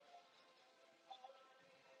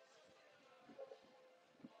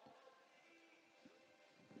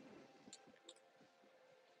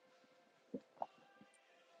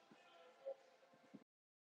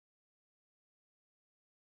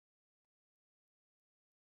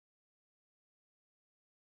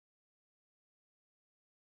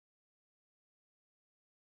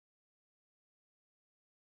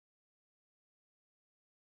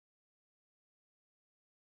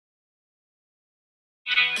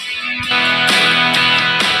From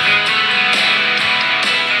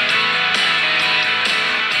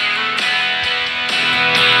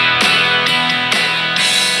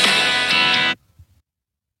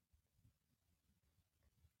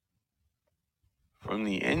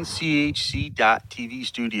the NCHC.TV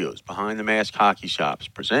studios, Behind the Mask Hockey Shops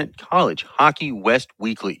present College Hockey West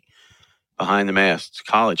Weekly. Behind the Masks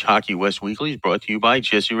College Hockey West Weekly is brought to you by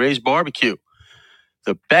Jesse Ray's Barbecue,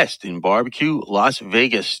 the best in barbecue, Las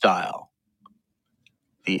Vegas style.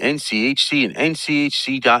 The NCHC and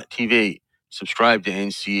NCHC.TV. Subscribe to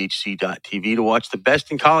NCHC.TV to watch the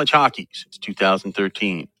best in college hockey since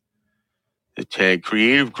 2013. The Tag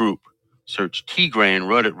Creative Group. Search T. Gray and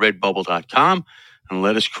Rudd at redbubble.com and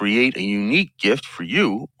let us create a unique gift for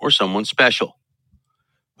you or someone special.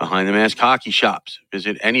 Behind the Mask Hockey Shops.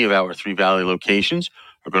 Visit any of our Three Valley locations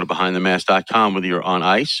or go to behindthemask.com whether you're on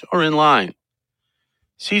ice or in line.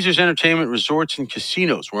 Caesars Entertainment Resorts and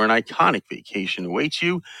Casinos, where an iconic vacation awaits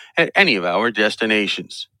you at any of our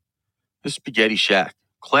destinations. The Spaghetti Shack,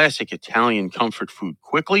 classic Italian comfort food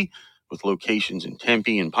quickly with locations in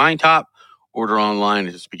Tempe and Pine Top. Order online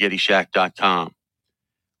at spaghettishack.com.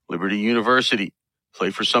 Liberty University,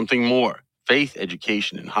 play for something more. Faith,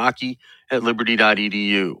 education, and hockey at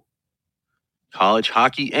liberty.edu. College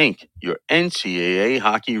Hockey Inc., your NCAA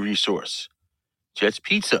hockey resource. Jets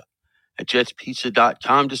Pizza. At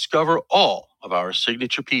jetspizza.com, discover all of our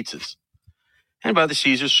signature pizzas. And by the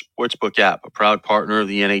Caesars Sportsbook app, a proud partner of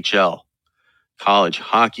the NHL. College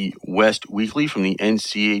Hockey West Weekly from the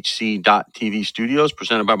NCHC.TV studios,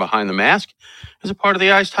 presented by Behind the Mask, is a part of the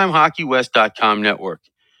IcetimeHockeyWest.com network.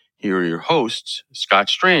 Here are your hosts, Scott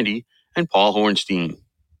Strandy and Paul Hornstein.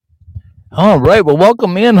 All right. Well,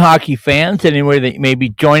 welcome in, hockey fans, anywhere that you may be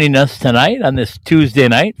joining us tonight on this Tuesday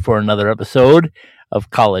night for another episode of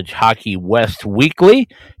College Hockey West Weekly.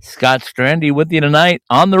 Scott Strandy with you tonight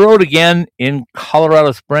on the road again in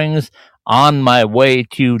Colorado Springs, on my way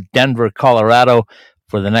to Denver, Colorado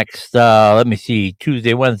for the next,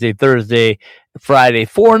 Tuesday, Wednesday, Thursday, Friday,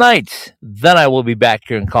 4 nights. Then I will be back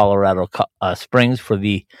here in Colorado Springs for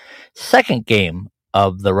the second game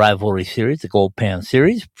of the rivalry series, the Gold Pan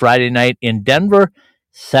series. Friday night in Denver,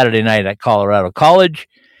 Saturday night at Colorado College.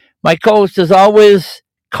 My co-host, as always,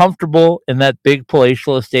 comfortable in that big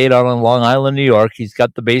palatial estate out on Long Island, New York. He's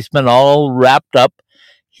got the basement all wrapped up.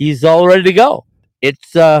 He's all ready to go.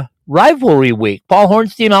 It's rivalry week. Paul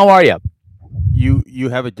Hornstein, how are you? You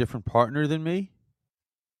have a different partner than me?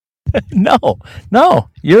 No,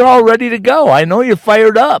 you're all ready to go. I know you're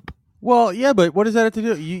fired up. Well, yeah, but what does that have to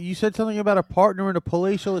do? You said something about a partner in a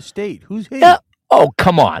palatial estate. Who's he? Yeah. Oh,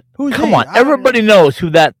 come on. Who's come he? on. Everybody knows who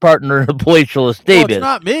that partner in a palatial estate it's is.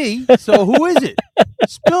 Not me. So who is it?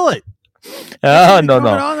 Spill it. Oh, no.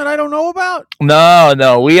 On that I don't know about?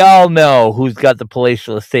 No. We all know who's got the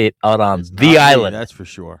palatial estate out on the island. That's for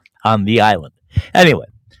sure. On the island. Anyway,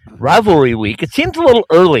 rivalry week. It seems a little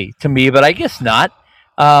early to me, but I guess not.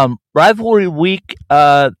 Rivalry week,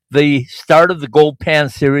 the start of the Gold Pan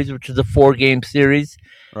series, which is a 4-game series.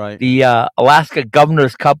 Right. The Alaska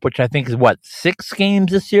Governor's Cup, which I think is 6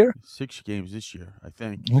 games this year? 6 games this year, I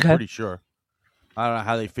think. Okay. Pretty sure. I don't know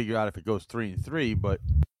how they figure out if it goes 3-3, but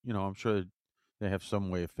I'm sure they have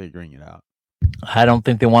some way of figuring it out. I don't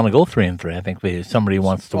think they want to go 3-3. I think somebody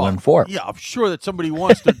wants to win 4. Yeah, I'm sure that somebody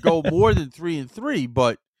wants to go more than 3-3,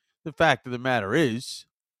 but the fact of the matter is,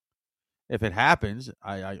 if it happens,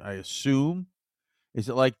 I assume, is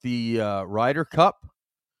it like the Ryder Cup,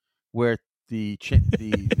 where the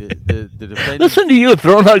defending... Listen to you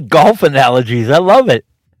throwing out golf analogies. I love it.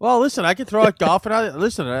 Well, listen, I can throw out golf analogies.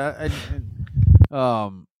 Listen,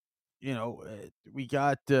 we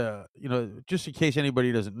got just in case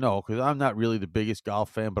anybody doesn't know, because I'm not really the biggest golf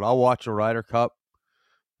fan, but I'll watch a Ryder Cup.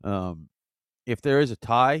 If there is a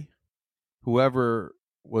tie, whoever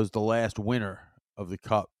was the last winner of the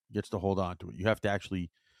cup gets to hold on to it. You have to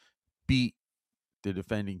actually beat the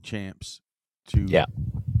defending champs to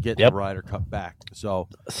get the Ryder Cup back. So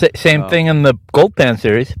same thing in the Gold Pan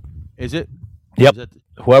series. Is it? Yep.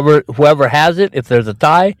 Whoever has it, if there's a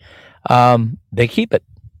tie, they keep it.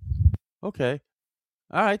 Okay.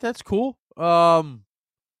 All right, that's cool.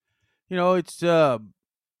 It's there.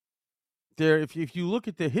 If you look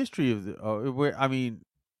at the history of the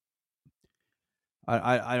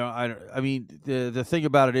thing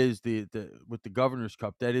about it is the with the Governor's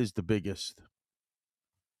Cup, that is the biggest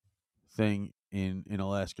thing in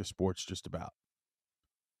Alaska sports, just about.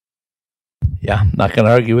 Yeah, not going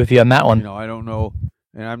to argue with you on that one. I don't know,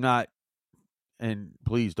 and I'm not. And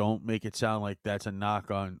please don't make it sound like that's a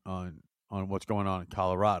knock on what's going on in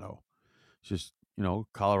Colorado. It's just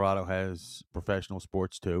Colorado has professional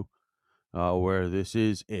sports too. where this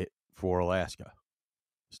is it for Alaska,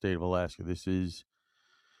 state of Alaska. This is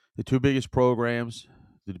the two biggest programs,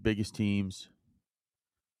 the biggest teams,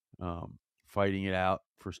 fighting it out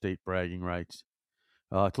for state bragging rights.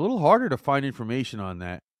 It's a little harder to find information on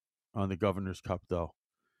that, on the Governor's Cup, though,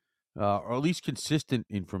 or at least consistent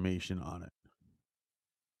information on it.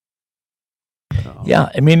 Yeah,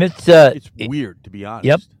 I mean, it's weird, to be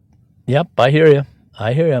honest. Yep, I hear you.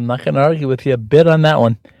 I'm not going to argue with you a bit on that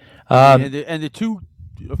one. And the two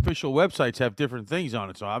official websites have different things on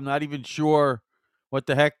it, so I'm not even sure what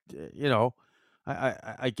the heck.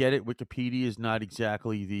 I get it. Wikipedia is not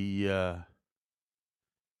exactly the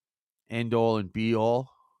end all and be all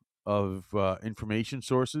of information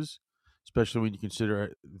sources, especially when you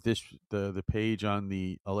consider the page on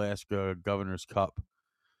the Alaska Governor's Cup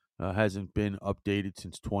hasn't been updated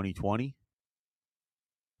since 2020.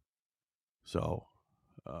 So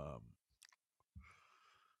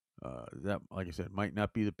that, like I said, might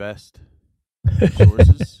not be the best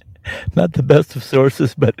sources. Not the best of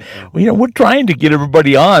sources, but we're trying to get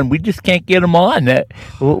everybody on. We just can't get them on.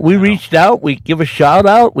 We reached out. We give a shout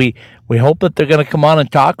out. We hope that they're going to come on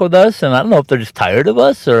and talk with us. And I don't know if they're just tired of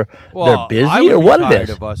us or they're busy or what it is.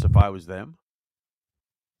 Tired of us if I was them.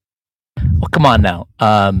 Well, come on now.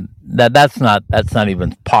 That's not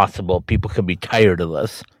even possible. People could be tired of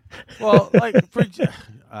us. Well, like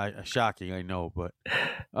shocking, I know, but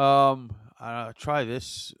I'll try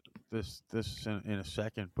this in a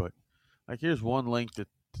second. But like, here's one link that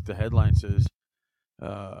the headline says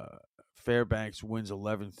Fairbanks wins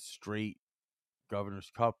 11th straight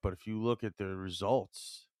Governor's Cup. But if you look at the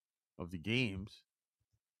results of the games,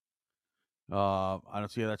 I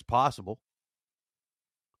don't see how that's possible.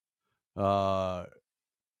 But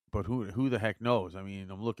who the heck knows? I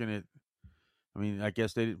mean, I'm looking at. I mean, I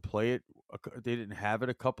guess they didn't play it. They didn't have it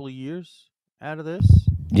a couple of years out of this.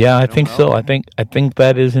 Yeah, I think so. I think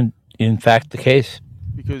that is in fact the case.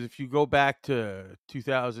 Because if you go back to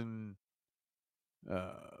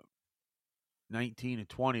 2019 and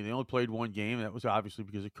 20, they only played one game. That was obviously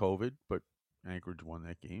because of COVID, but Anchorage won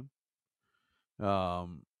that game.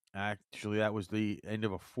 Actually, that was the end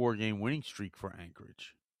of a 4-game winning streak for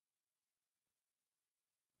Anchorage.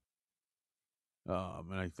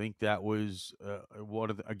 And I think that was where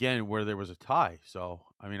there was a tie. So,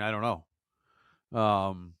 I mean, I don't know.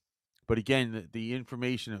 But again, the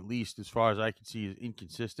information, at least as far as I can see, is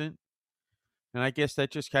inconsistent. And I guess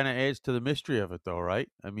that just kind of adds to the mystery of it, though, right?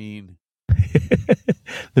 I mean,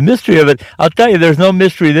 the mystery of it. I'll tell you, there's no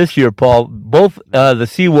mystery this year, Paul. Both the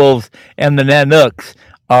Seawolves and the Nanooks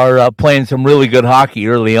are playing some really good hockey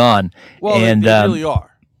early on. Well, and they really are.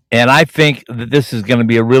 And I think that this is going to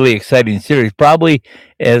be a really exciting series, probably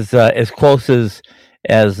as close as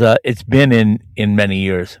it's been in many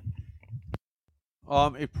years.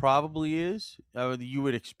 It probably is. You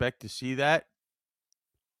would expect to see that.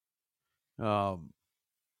 Even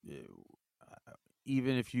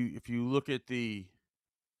if you look at the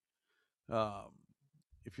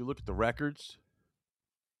records,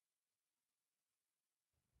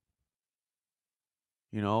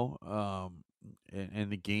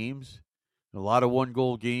 and the games, a lot of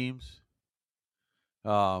 1-goal games.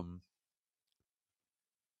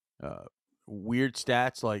 Weird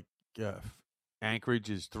stats like Anchorage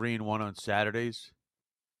is 3-1 on Saturdays,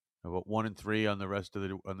 about 1-3 on the rest of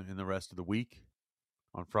the week,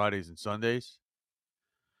 on Fridays and Sundays.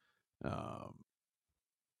 I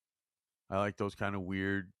like those kind of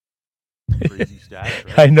weird, crazy stats.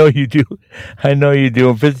 Right? I know you do.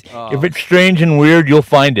 If it's strange and weird, you'll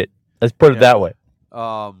find it. Let's put it that way.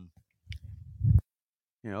 I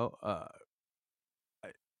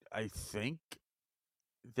think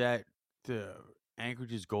that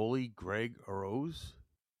Anchorage's goalie, Greg Arose,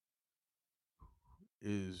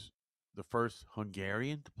 is the first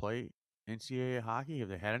Hungarian to play NCAA hockey. Have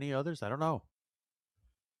they had any others? I don't know.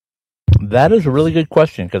 That is a really good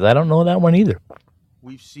question, because I don't know that one either.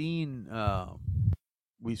 We've seen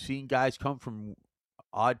guys come from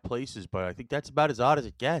odd places, but I think that's about as odd as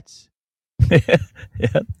it gets. Yeah,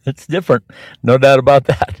 it's different, no doubt about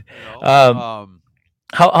that. How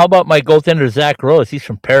about my goaltender Zach Rose? He's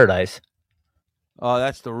from Paradise. Oh,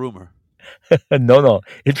 that's the rumor. No,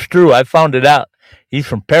 it's true. I found it out. He's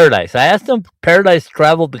from Paradise. I asked him. Paradise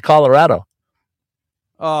traveled to Colorado.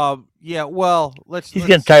 Yeah. Well, He's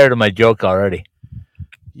getting tired of my joke already.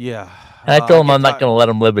 Yeah. And I told him I'm not going to let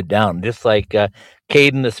him live it down. Just like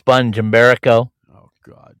Caden the Sponge and Barrico. Oh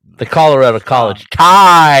God. No. The Colorado College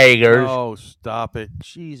Tigers. Oh, stop it.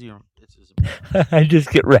 Jeez, I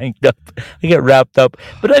just get ranked up. I get wrapped up.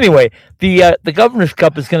 But anyway, the Governor's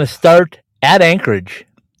Cup is going to start at Anchorage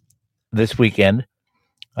this weekend.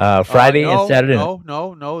 Friday and No, Saturday.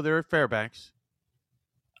 no. They're at Fairbanks.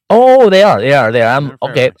 Oh, they are. I'm They're in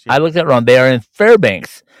okay. Fairbanks, yeah. I looked at it wrong. They are in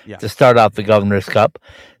Fairbanks Yeah. to start out the Governor's Cup.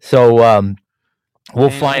 So we'll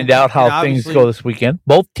find out how things go this weekend.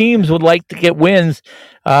 Both teams would like to get wins,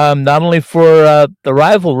 not only for the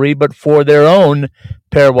rivalry, but for their own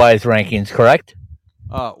pairwise rankings. Correct?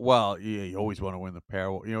 Well, yeah, you always want to win the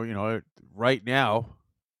pair. Right now,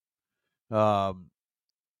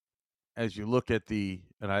 as you look at and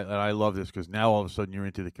I love this because now all of a sudden you're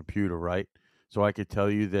into the computer, right? So I could tell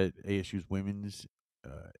you that ASU's women's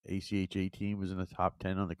ACHA team was in the top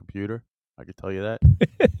 10 on the computer. I could tell you that.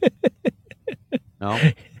 No?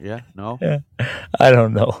 Yeah? No? I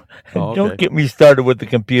don't know. Oh, okay. Don't get me started with the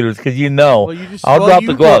computers because Well, I'll drop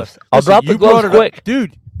the gloves. I'll drop the gloves quick.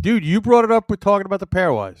 Dude, you brought it up with talking about the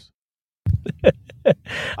pairwise.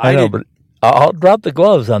 I know, but I'll drop the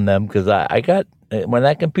gloves on them because I got when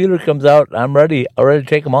that computer comes out, I'm ready. I'm ready to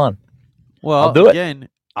take them on. Well, I'll do again,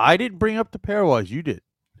 I didn't bring up the pairwise. You did.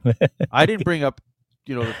 I didn't bring up,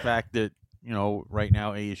 the fact that right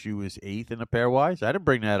now ASU is 8th in the pairwise. I didn't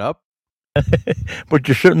bring that up. But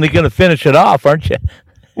you're certainly going to finish it off, aren't you?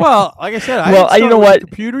 Well, like I said, I well, didn't you know start with what? The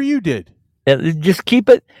computer, you did. Just keep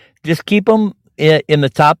them in the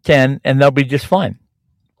top 10, and they'll be just fine.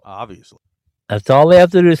 Obviously, that's all they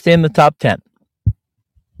have to do is stay in the top 10.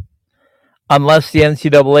 Unless the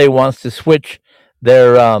NCAA wants to switch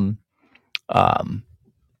their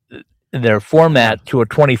format to a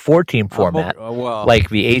 24-team format, like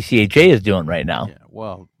the ACHA is doing right now. Yeah,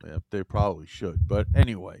 well, they probably should. But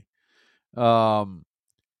anyway, both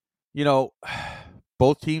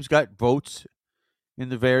teams got votes in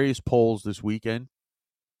the various polls this weekend,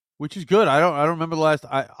 which is good. I don't remember the last.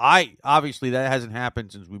 I obviously that hasn't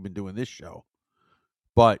happened since we've been doing this show,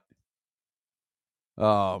 but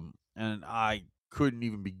and I couldn't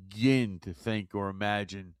even begin to think or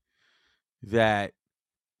imagine that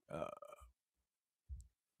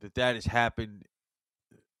that has happened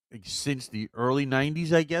since the early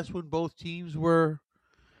 90s, I guess, when both teams were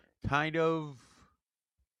kind of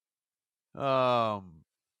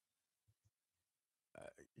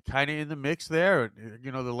in the mix there.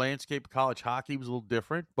 The landscape of college hockey was a little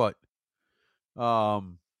different, but I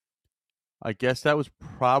guess that was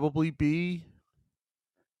probably be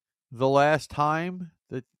the last time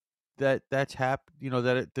that's happened.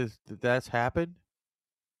 That's happened.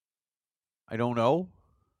 I don't know.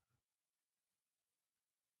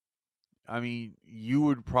 I mean, you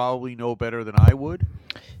would probably know better than I would.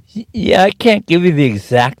 Yeah, I can't give you the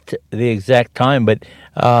exact time, but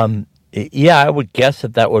yeah, I would guess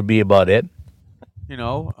that would be about it.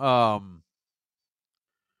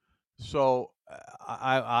 So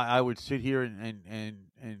I would sit here and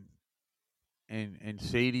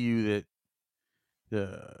say to you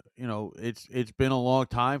that it's been a long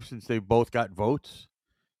time since they both got votes,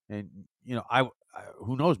 and I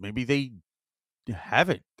who knows, maybe they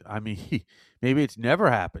haven't. I mean, maybe it's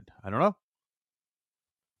never happened. I don't know.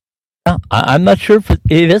 I'm not sure if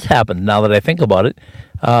it has happened now that I think about it,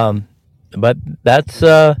 but that's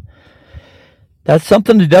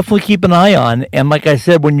something to definitely keep an eye on. And like I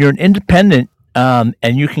said, when you're an independent and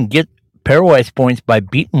you can get pairwise points by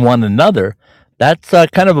beating one another, that's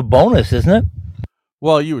kind of a bonus, isn't it?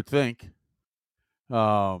 Well, you would think.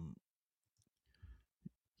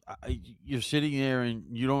 You're sitting there and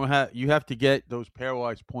you have to get those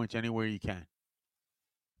pairwise points anywhere you can.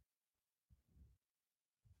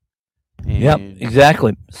 Yep,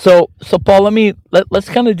 exactly. So Paul, let's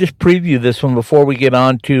kind of just preview this one before we get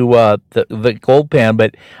on to the Gold Pan.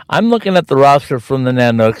 But I'm looking at the roster from the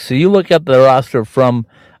Nanooks. So you look at the roster from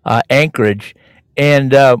Anchorage,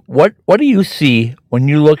 and what do you see when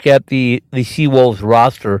you look at the Seawolves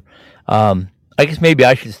roster? I guess maybe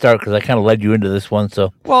I should start because I kind of led you into this one.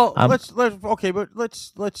 So let's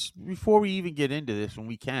before we even get into this, when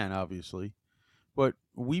we can, obviously, but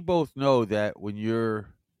we both know that when you're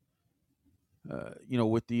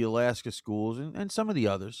with the Alaska schools and some of the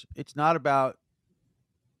others, it's not about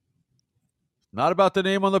the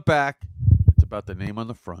name on the back. It's about the name on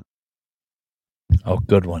the front. Oh,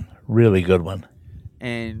 good one. Really good one.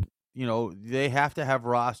 And, they have to have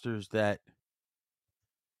rosters that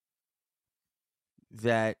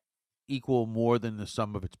equal more than the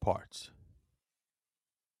sum of its parts.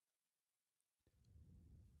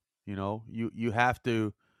 You have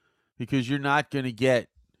to, because you're not going to get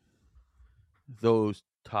those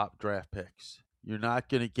top draft picks. You're not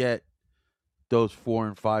going to get those 4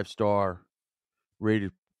 and 5 star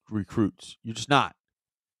rated recruits. You're just not,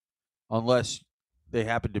 unless they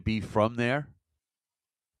happen to be from there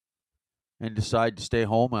and decide to stay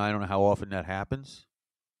home. And I don't know how often that happens.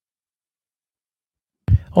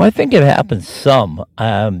 Oh, I think it happens some.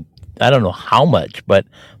 I don't know how much, but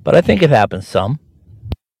I think it happens some.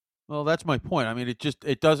 Well, that's my point. I mean, it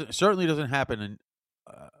certainly doesn't happen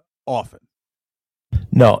often.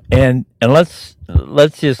 No, and let's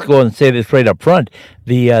just go and say this right up front.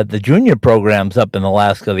 The junior programs up in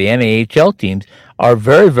Alaska, the NAHL teams are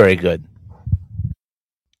very, very good.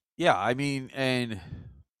 Yeah, I mean, and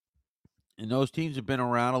those teams have been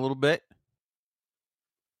around a little bit.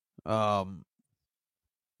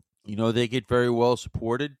 They get very well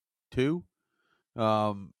supported too.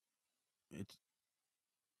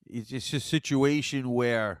 It's just a situation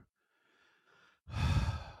where,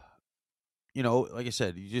 like I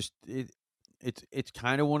said, it's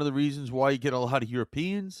kind of one of the reasons why you get a lot of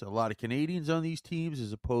Europeans, a lot of Canadians on these teams,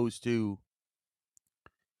 as opposed to,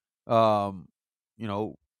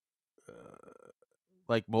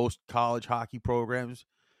 like most college hockey programs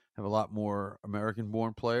have a lot more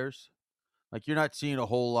American-born players. Like you're not seeing a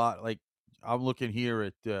whole lot. Like I'm looking here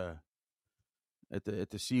at the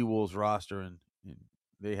Seawolves roster, and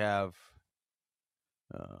they have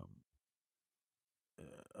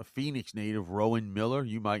a Phoenix native, Rowan Miller.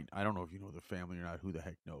 I don't know if you know the family or not. Who the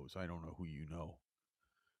heck knows? I don't know who you know.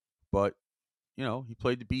 But, he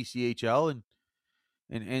played the BCHL and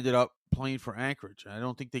ended up playing for Anchorage. I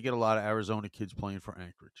don't think they get a lot of Arizona kids playing for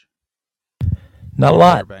Anchorage. Not a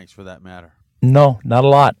lot. Fairbanks, for that matter. No, not a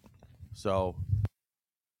lot. So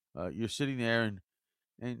you're sitting there,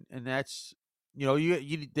 and that's,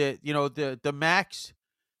 the Max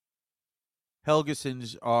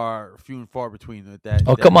Helgesons are few and far between.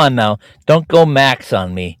 Come on now. Don't go Max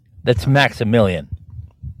on me. That's Maximilian.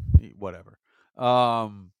 Whatever.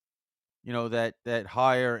 That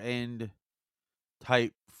higher end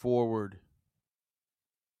type forward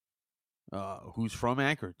who's from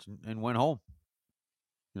Anchorage and went home.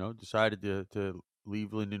 Decided to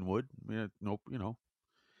leave Lindenwood, and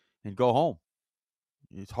go home.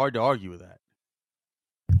 It's hard to argue with that.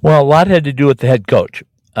 Well, a lot had to do with the head coach.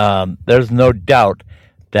 There's no doubt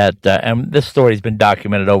that, and this story's been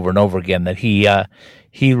documented over and over again, that he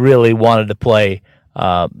really wanted to play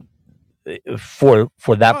for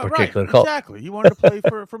that particular coach. Exactly, he wanted to play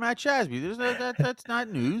for Matt Shasby. That's not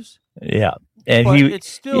news. Yeah, and but it's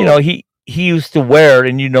still, he used to wear,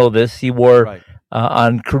 and this, he wore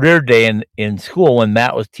on career day in school when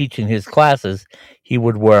Matt was teaching his classes, he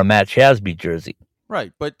would wear a Matt Shasby jersey.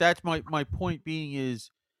 Right, but that's my point being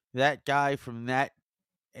is that guy from that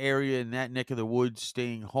area in that neck of the woods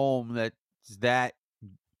staying home that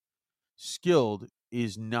skilled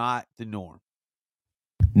is not the norm.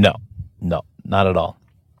 No, not at all.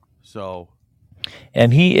 So,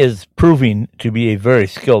 and he is proving to be a very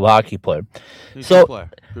skilled hockey player. Good player.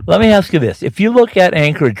 Let me ask you this. If you look at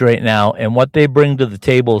Anchorage right now and what they bring to the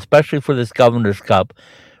table, especially for this Governor's Cup,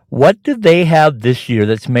 what do they have this year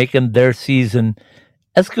that's making their season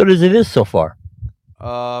as good as it is so far?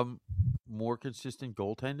 More consistent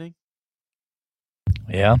goaltending.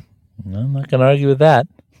 Yeah, I'm not going to argue with that.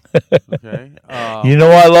 Okay.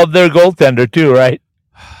 I love their goaltender too, right?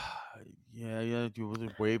 Yeah. You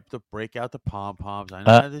break out the pom poms. I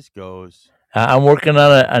know how this goes. I'm working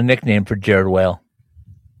on a nickname for Jared Whale.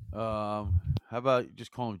 How about you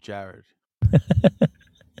just call him Jared?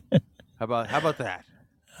 How about that?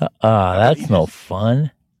 That's no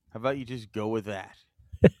fun. How about you just go with that?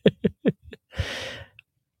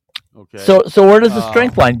 Okay. So where does the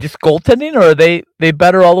strength line? Just goaltending, or are they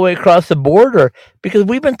better all the way across the board? Or because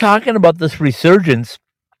we've been talking about this resurgence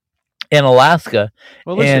in Alaska,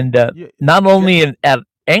 and not only at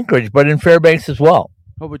Anchorage but in Fairbanks as well.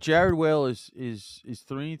 Oh, but Jared Whale is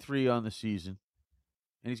 3-3 on the season,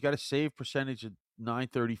 and he's got a save percentage of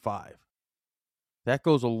 .935. That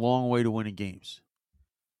goes a long way to winning games.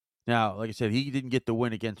 Now, like I said, he didn't get the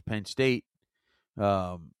win against Penn State.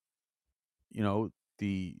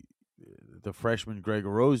 The freshman Gregor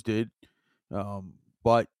Rose did,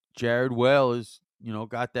 but Jared Whale is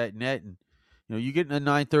got that net, and you get a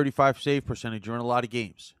 .935 save percentage, you're in a lot of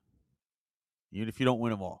games, even if you don't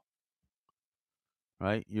win them all.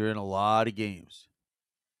 Right, you're in a lot of games.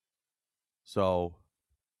 So,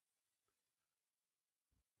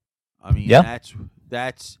 I mean, that's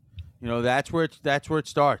where it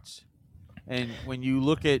starts. And when you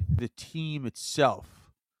look at the team itself,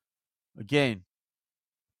 again,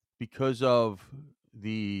 because of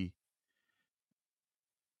the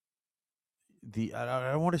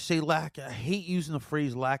I don't want to say lack. I hate using the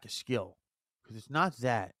phrase lack of skill because it's not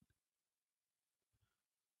that.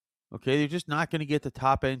 Okay, they're just not going to get the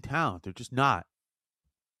top end talent. They're just not.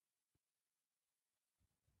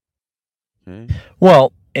 Okay.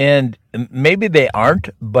 Well, And maybe they aren't,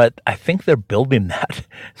 but I think they're building that.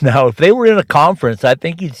 Now, if they were in a conference, I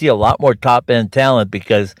think you'd see a lot more top end talent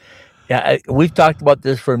because we've talked about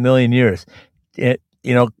this for a million years.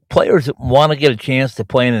 Players want to get a chance to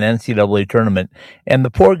play in an NCAA tournament, and the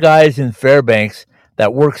poor guys in Fairbanks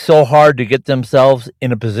that work so hard to get themselves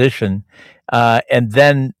in a position and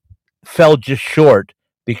then fell just short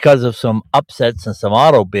because of some upsets and some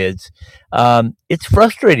auto bids. It's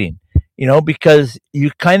frustrating, because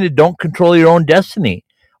you kind of don't control your own destiny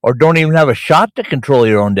or don't even have a shot to control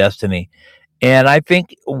your own destiny. And I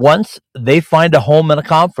think once they find a home in a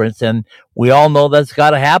conference, and we all know that's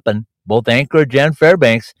got to happen, both Anchorage and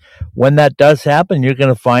Fairbanks, when that does happen, you're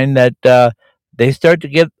going to find that they start to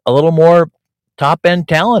get a little more top-end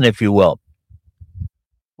talent, if you will.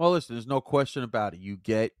 Well, listen, there's no question about it. You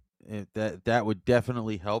get that would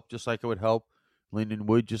definitely help, just like it would help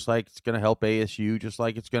Lindenwood, just like it's going to help ASU, just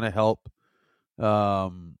like it's going to help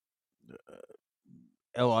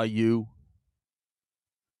LIU.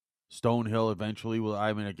 Stonehill eventually will.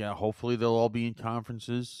 I mean, again, hopefully they'll all be in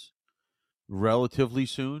conferences relatively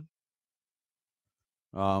soon.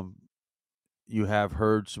 You have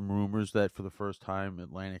heard some rumors that for the first time,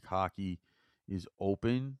 Atlantic Hockey is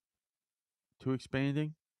open to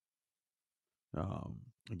expanding.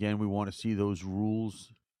 Again, we want to see those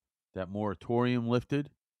rules, that moratorium lifted.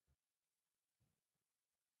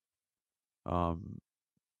 I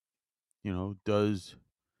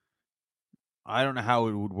don't know how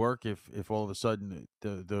it would work if all of a sudden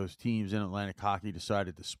those teams in Atlantic Hockey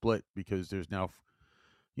decided to split, because there's now,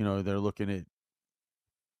 they're looking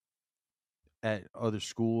at other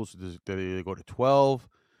schools. Do they go to 12?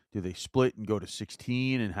 Do they split and go to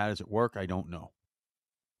 16? And how does it work? I don't know.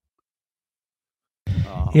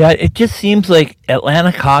 Yeah, it just seems like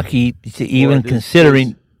Atlantic Hockey, even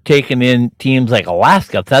considering taking in teams like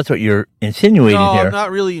Alaska, if that's what you're insinuating here. No, I'm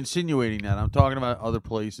not really insinuating that. I'm talking about other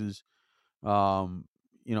places.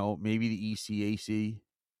 Maybe the ECAC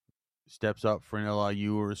steps up for an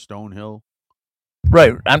LIU or a Stonehill.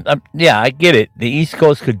 Right. I get it. The East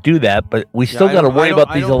Coast could do that, but we still got to worry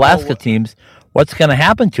about these Alaska teams. What's going to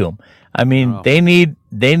happen to them? I mean, they need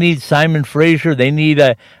Simon Fraser. They need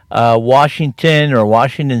a Washington or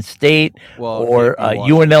Washington State or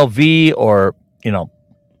UNLV or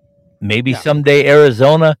maybe someday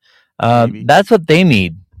Arizona. That's what they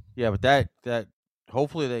need. Yeah, but that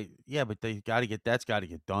hopefully but they got to get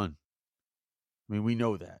done. I mean, we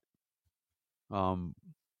know that.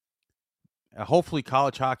 Hopefully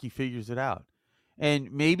college hockey figures it out.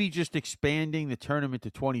 And maybe just expanding the tournament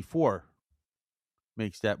to 24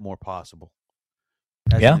 makes that more possible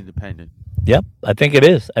as an independent. Yep, I think it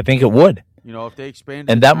is. I think it would. If they expand,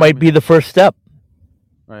 and that might be the first step.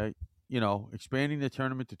 Right. Expanding the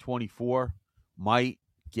tournament to 24 might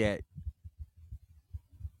get,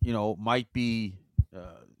 might be,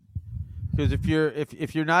 because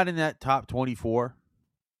if you're not in that top 24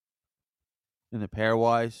 in the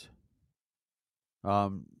pairwise,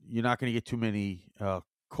 you're not going to get too many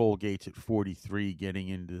Colgates at 43 getting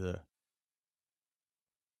into the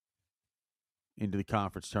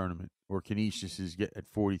conference tournament, or Canisius is at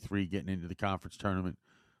 43 getting into the conference tournament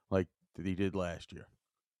like they did last year.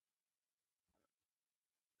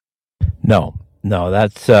 No,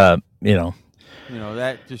 that's that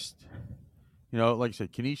just like I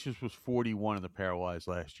said, Canisius was 41 in the pairwise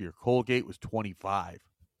last year. Colgate was 25.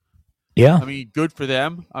 Yeah, I mean, good for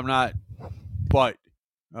them. I'm not, but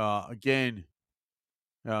again,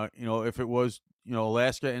 if it was,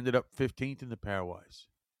 Alaska ended up 15th in the pairwise.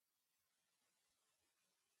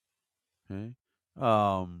 Okay.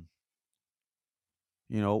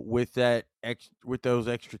 With those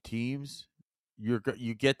extra teams,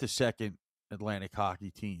 you get the second Atlantic Hockey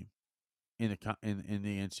team in the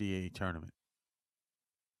NCAA tournament.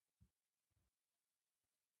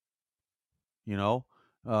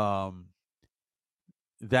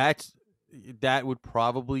 That would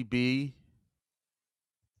probably be,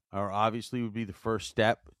 or obviously would be, the first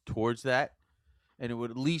step towards that, and it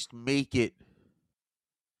would at least make it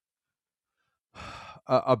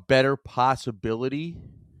a better possibility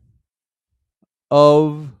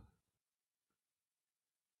of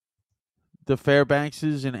the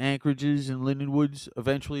Fairbankses and Anchorages and Lindenwoods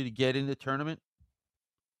eventually to get in the tournament.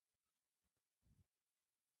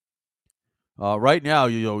 Right now,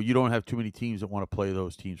 you don't have too many teams that want to play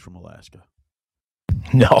those teams from Alaska.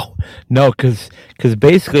 No, because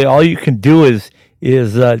basically all you can do is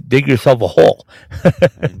dig yourself a hole.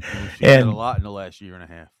 and a lot in the last year and a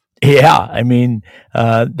half. Yeah, I mean,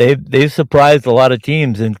 they've surprised a lot of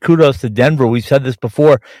teams, and kudos to Denver. We've said this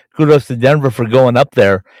before. Kudos to Denver for going up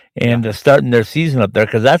there and starting their season up there,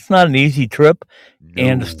 because that's not an easy trip.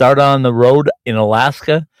 And to start on the road in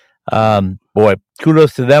Alaska, boy,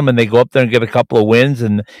 kudos to them. And they go up there and get a couple of wins,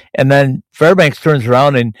 and then Fairbanks turns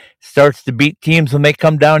around and starts to beat teams when they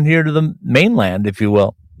come down here to the mainland, if you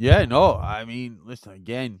will. Yeah, no, I mean, listen,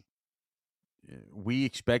 again, we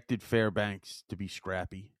expected Fairbanks to be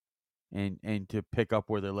scrappy and to pick up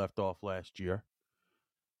where they left off last year.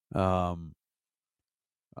 I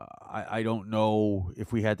don't know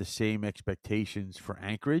if we had the same expectations for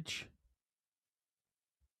Anchorage,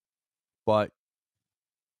 but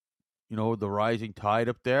the rising tide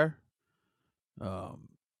up there,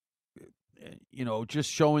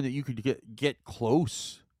 just showing that you could get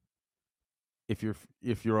close if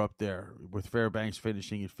you're up there, with Fairbanks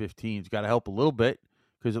finishing at 15. It's got to help a little bit,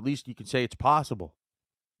 because at least you can say it's possible.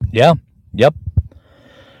 Yeah. Yep.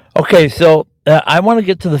 Okay, so I want to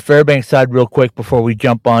get to the Fairbanks side real quick before we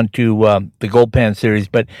jump on to the Gold Pan series.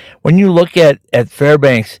 But when you look at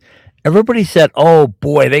Fairbanks, everybody said, "Oh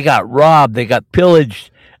boy, they got robbed, they got pillaged,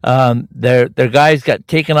 their guys got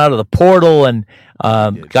taken out of the portal, and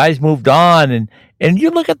guys moved on." And you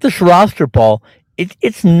look at this roster, Paul.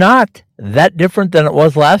 It's not that different than it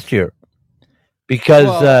was last year,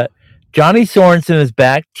 because Johnny Sorensen is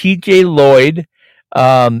back, T.J. Lloyd.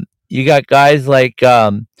 You got guys like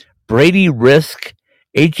Brady Risk,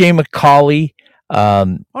 A.J. McCauley.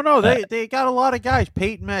 They got a lot of guys.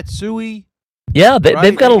 Peyton Matsui. Yeah,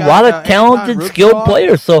 they've got a lot of talented, skilled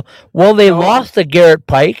players. So while they lost to Garrett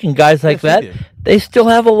Pike and guys like that, they still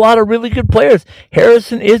have a lot of really good players.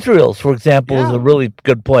 Harrison Israels, for example, is a really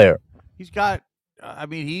good player. He's got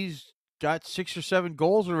 6 or 7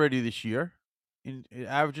 goals already this year,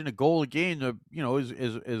 averaging a goal a game.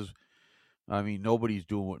 Nobody's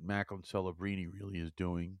doing what Macklin Celebrini really is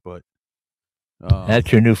doing, but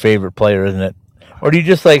that's your new favorite player, isn't it? Or do you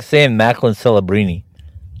just like saying Macklin Celebrini?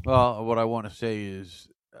 Well, what I want to say is,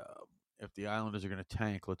 if the Islanders are going to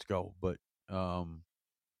tank, let's go. But did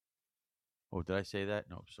I say that?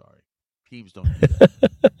 No, sorry. Teams don't do that.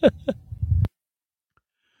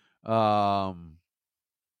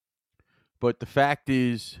 But the fact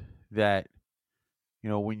is that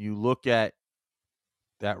when you look at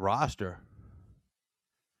that roster,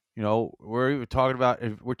 we're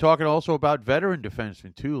talking also about veteran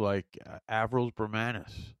defensemen too, like Avros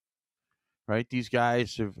Bermanis, right? These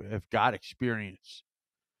guys have got experience.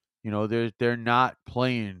 They're not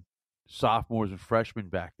playing sophomores and freshmen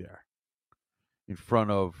back there in front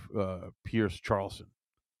of Pierce Charlson.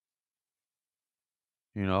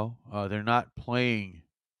 They're not playing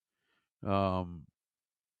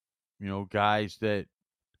guys that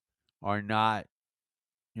are not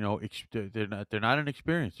they're not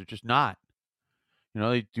inexperienced. They're just not.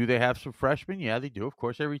 They have some freshmen? Yeah, they do. Of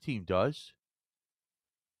course, every team does.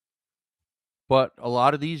 But a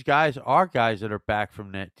lot of these guys are guys that are back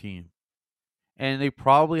from that team. And they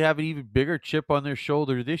probably have an even bigger chip on their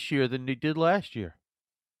shoulder this year than they did last year.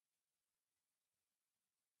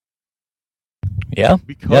 Yeah.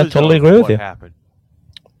 Totally agree with you. Happened.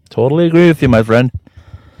 Totally agree with you, my friend.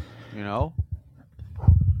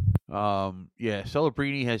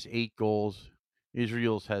 Celebrini has 8 goals.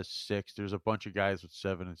 Israels has 6. There's a bunch of guys with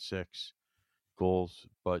 7 and 6 goals,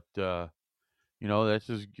 but that's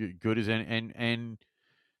as good as any. And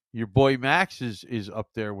your boy Max is up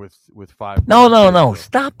there with 5. No.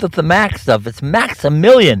 Stop with the Max stuff. It's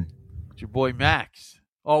Maximilian. It's your boy Max.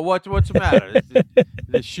 Oh, what's the matter?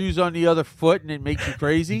 The shoe's on the other foot and it makes you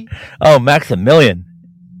crazy? Oh, Maximilian.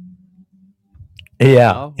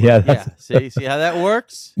 Yeah. See how that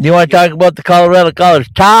works? You want to talk about the Colorado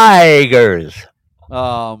College Tigers?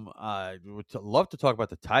 I would love to talk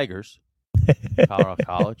about the Tigers. Colorado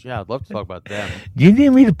College. Yeah, I'd love to talk about them. Do you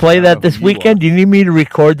need me to play that this weekend? Do you need me to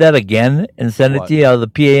record that again and send it to you? The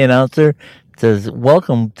PA announcer says,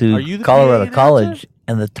 "Welcome to Colorado College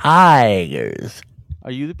and the Tigers."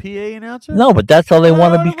 Are you the PA announcer? No, but that's how they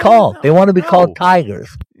want to be called. They want to be called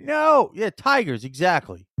Tigers. No, Tigers,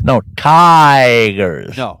 exactly. No,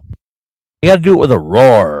 Tigers. No. You got to do it with a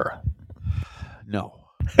roar. No.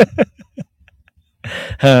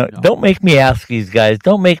 Don't make me ask these guys.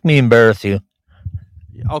 Don't make me embarrass you.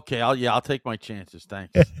 Okay, I'll take my chances.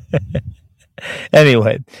 Thanks.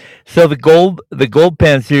 Anyway, so the Gold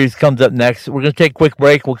Pan series comes up next. We're going to take a quick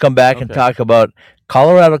break. We'll come back and talk about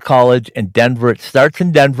Colorado College and Denver. It starts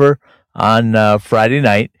in Denver on Friday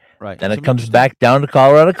night. Right. Then it comes back down to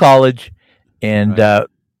Colorado College. And the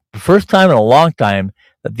first time in a long time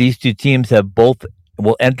that these two teams will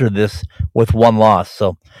enter this with one loss.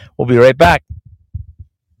 So we'll be right back.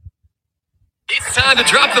 It's time to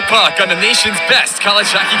drop the puck on the nation's best college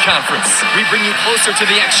hockey conference. We bring you closer to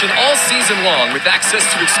the action all season long with access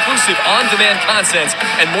to exclusive on-demand content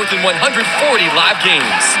and more than 140 live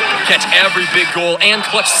games. Catch every big goal and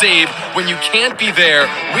clutch save when you can't be there.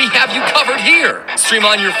 We have you covered here. Stream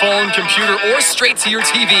on your phone, computer, or straight to your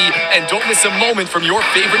TV and don't miss a moment from your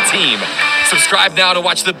favorite team. Subscribe now to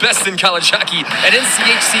watch the best in college hockey at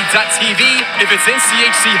nchc.tv. If it's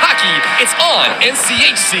NCHC hockey, it's on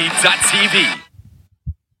nchc.tv.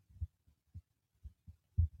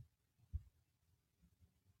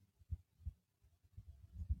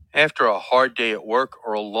 After a hard day at work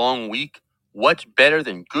or a long week, what's better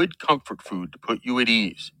than good comfort food to put you at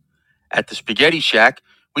ease? At the Spaghetti Shack,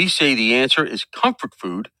 we say the answer is comfort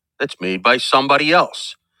food that's made by somebody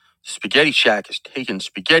else. The Spaghetti Shack has taken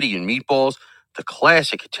spaghetti and meatballs, the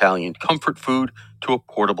classic Italian comfort food, to a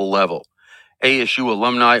portable level. ASU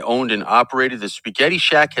alumni owned and operated, the Spaghetti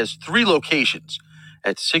Shack has 3 locations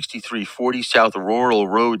at 6340 South Rural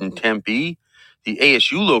Road in Tempe, the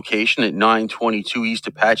ASU location at 922 East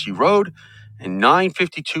Apache Road, and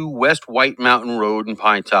 952 West White Mountain Road in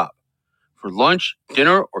Pine Top. For lunch,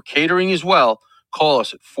 dinner, or catering as well, call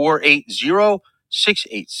us at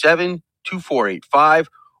 480-687-2485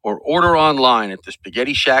 or order online at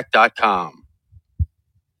thespaghettishack.com.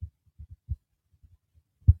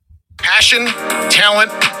 Passion,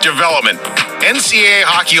 talent, development. NCAA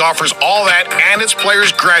hockey offers all that, and its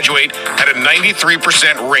players graduate at a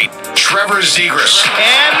 93% rate. Trevor Zegras.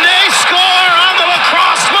 And they score on the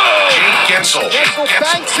lacrosse move. Jake Gensel. Gensel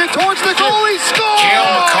banks it towards the goal. He scores. Cale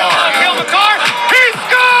Makar. Cale Makar. He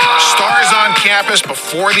scores. Stars on campus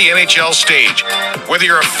before the NHL stage. Whether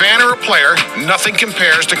you're a fan or a player, nothing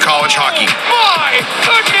compares to college hockey. My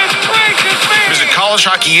goodness gracious me. Visit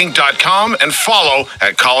collegehockeyinc.com and follow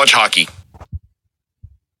at College Hockey.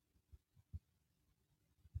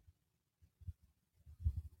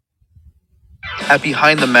 At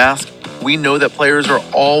Behind the Mask, we know that players are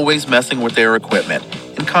always messing with their equipment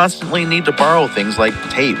and constantly need to borrow things like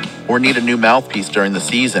tape or need a new mouthpiece during the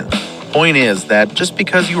season. Point is that just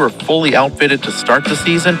because you are fully outfitted to start the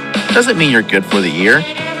season doesn't mean you're good for the year.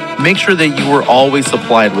 Make sure that you are always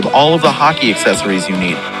supplied with all of the hockey accessories you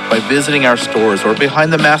need by visiting our stores or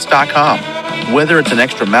behindthemask.com. Whether it's an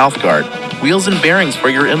extra mouthguard, wheels and bearings for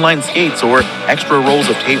your inline skates, or extra rolls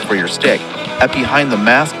of tape for your stick, at Behind the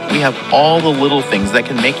Mask, we have all the little things that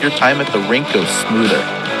can make your time at the rink go smoother.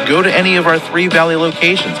 Go to any of our 3 Valley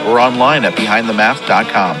locations or online at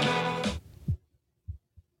behindthemask.com.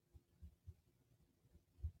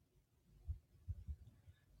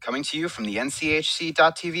 Coming to you from the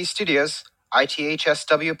NCHC.TV studios,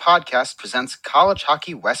 ITHSW Podcast presents College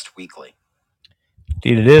Hockey West Weekly.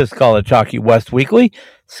 Indeed, it is College Hockey West Weekly.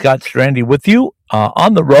 Scott Strandy with you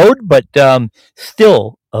on the road, but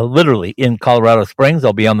still literally in Colorado Springs.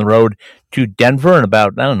 I'll be on the road to Denver in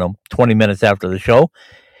about, 20 minutes after the show.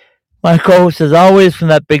 My co-host, as always, from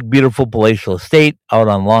that big, beautiful palatial estate out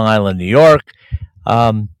on Long Island, New York,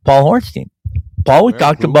 Paul Hornstein. Paul, we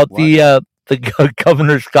talked about the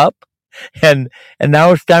Governor's Cup, and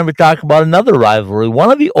now it's time to talk about another rivalry,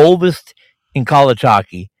 one of the oldest in college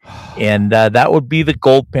hockey, and that would be the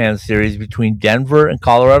Gold Pan series between Denver and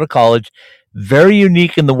Colorado College. Very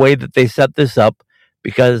unique in the way that they set this up,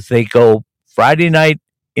 because they go Friday night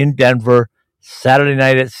in Denver, Saturday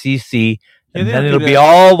night at CC, and then it'll be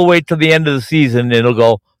all the way to the end of the season. It'll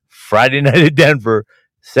go Friday night at Denver,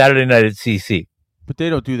 Saturday night at CC. But they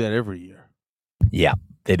don't do that every year. Yeah,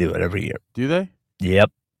 they do it every year. Do they?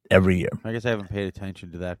 Yep, every year. I guess I haven't paid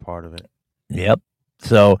attention to that part of it. Yep.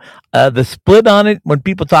 So the split on it, when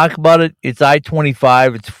people talk about it, it's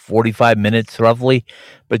I-25. It's 45 minutes roughly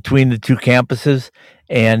between the 2 campuses.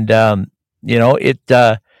 And,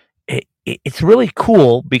 it's really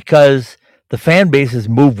cool because the fan bases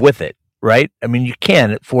move with it, right? I mean, you can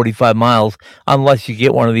at 45 miles unless you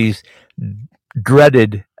get one of these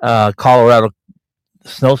dreaded Colorado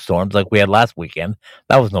snowstorms like we had last weekend.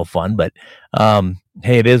 That was no fun, but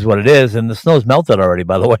hey, it is what it is. And the snow's melted already,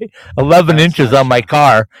 by the way. 11 inches on my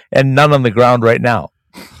car and none on the ground right now.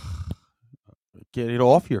 Get it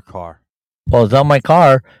off your car. Well, it's on my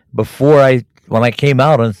car when I came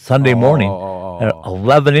out on Sunday morning.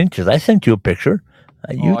 11 inches. I sent you a picture.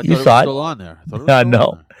 You saw it. Still on there.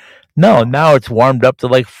 No, now it's warmed up to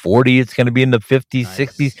like 40. It's going to be in the 50s,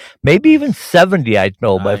 60s, maybe even 70, I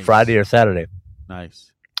know, by Friday or Saturday.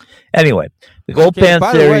 Nice. Anyway, the Gold Pan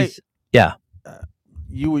series. Yeah.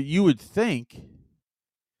 You would think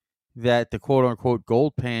that the quote-unquote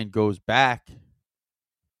Gold Pan goes back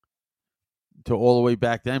to all the way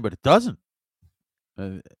back then, but it doesn't.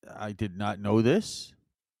 I did not know this.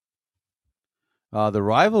 The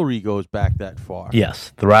rivalry goes back that far.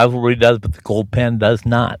 Yes, the rivalry does, but the gold pen does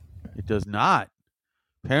not. It does not.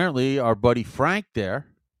 Apparently, our buddy Frank there,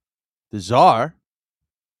 the Czar,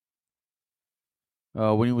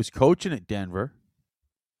 when he was coaching at Denver,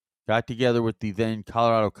 got together with the then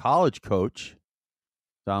Colorado College coach,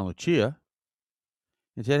 Don Lucia,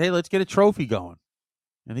 and said, hey, let's get a trophy going.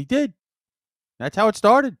 And he did. That's how it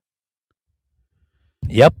started.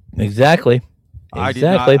 Yep, exactly. I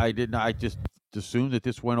did not. I just assumed that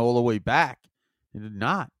this went all the way back. It did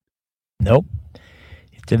not. Nope.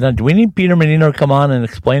 It did not. Do we need Peter Menino to come on and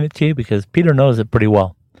explain it to you? Because Peter knows it pretty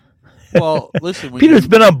well. Well, listen. Peter's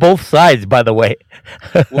been on both sides, by the way.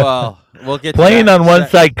 Well, we'll get playing on one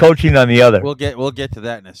side, coaching on the other. We'll get to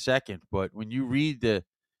that in a second. But when you read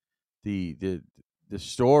the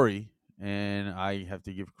story, and I have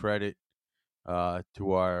to give credit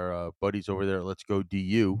to our buddies over there at Let's Go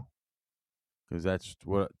DU, because that's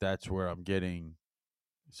where I'm getting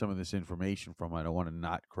some of this information from. I don't want to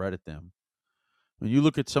not credit them. When you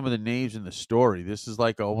look at some of the names in the story, this is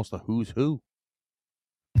like almost a who's who.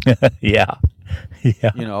 Yeah.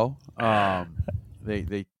 You know,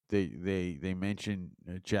 they mention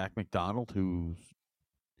Jack McDonald, who's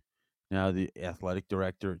now the athletic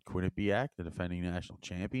director at Quinnipiac, the defending national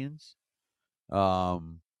champions. You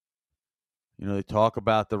know, they talk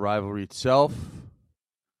about the rivalry itself.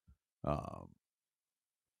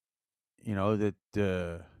 You know that,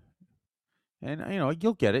 and you know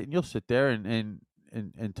you'll get it, and you'll sit there and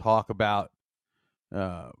talk about,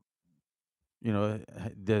 you know,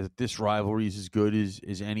 that this rivalry is as good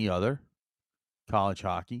as any other college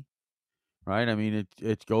hockey, right? I mean,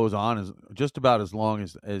 it goes on as just about as long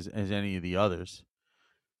as any of the others,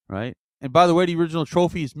 right? And by the way, the original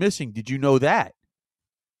trophy is missing. Did you know that?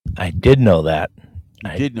 I did know that.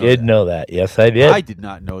 I did know that. Yes, I did. I did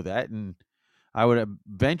not know that, and I would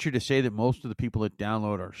venture to say that most of the people that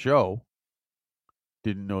download our show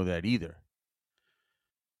didn't know that either.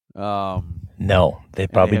 No, they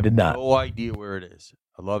probably did not. No idea where it is.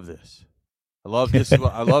 I love this. I love this.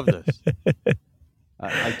 I love this.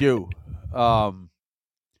 I do.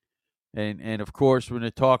 And of course, when they're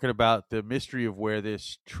talking about the mystery of where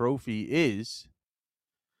this trophy is,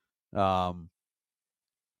 they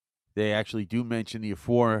actually do mention the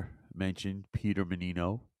aforementioned Peter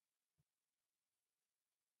Menino.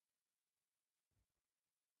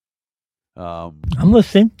 I'm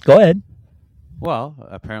listening. Go ahead. Well,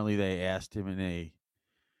 apparently they asked him in a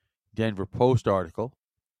Denver Post article,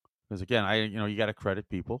 because again, you got to credit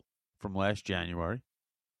people from last January.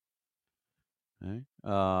 Okay.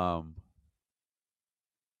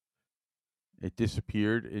 It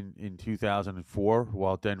disappeared in 2004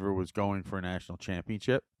 while Denver was going for a national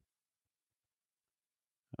championship.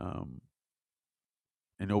 And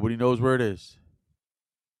nobody knows where it is.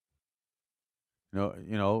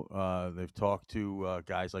 They've talked to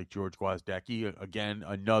guys like George Gwozdecki, again,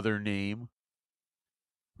 another name,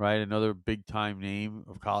 right? Another big-time name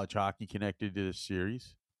of college hockey connected to this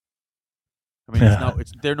series. I mean,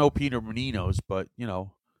 they're no Peter Meninos, but, you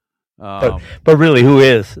know. But really, who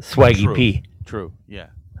is Swaggy P? True, yeah.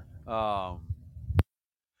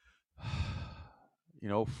 You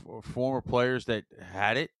know, former players that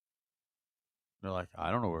had it, they're like,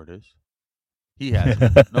 I don't know where it is. He has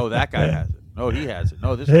it. No, that guy has it. No, he has it.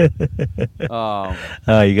 No, this guy.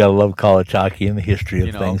 You got to love college hockey and the history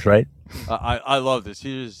of things, right? I love this.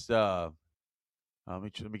 Here's let me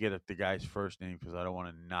get the guy's first name because I don't want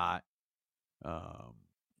to not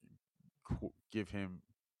give him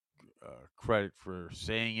credit for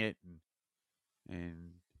saying it.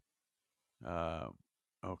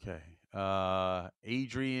 Okay.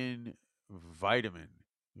 Adrian Vedman.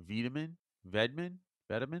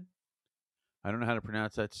 I don't know how to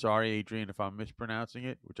pronounce that. Sorry, Adrian, if I'm mispronouncing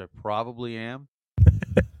it, which I probably am.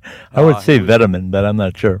 I would say Veteman, but I'm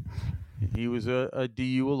not sure. He was a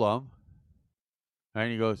DU alum.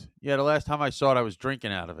 And he goes, yeah, the last time I saw it, I was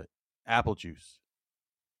drinking out of it. Apple juice.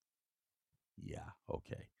 Yeah,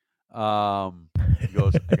 okay. He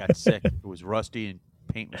goes, I got sick. It was rusty and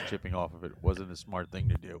paint was chipping off of it. It wasn't a smart thing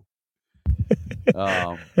to do.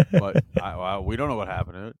 But we don't know what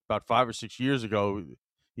happened. About 5 or 6 years ago,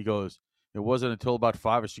 he goes, it wasn't until about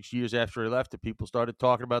 5 or 6 years after he left that people started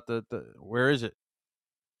talking about the where is it?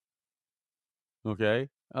 Okay.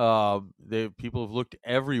 People have looked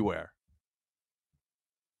everywhere.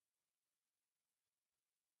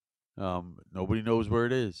 Nobody knows where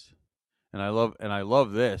it is. And I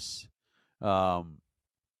love this. Bedman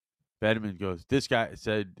goes, this guy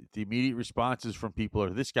said the immediate responses from people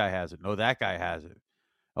are, this guy has it. No, that guy has it.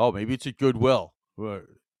 Oh, maybe it's at Goodwill. You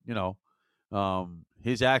know,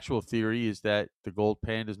 his actual theory is that the gold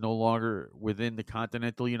panda is no longer within the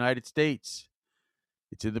continental United States.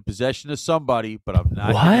 It's in the possession of somebody, but I'm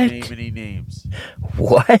not going to name any names.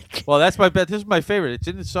 What? Well, that's my bet. This is my favorite. It's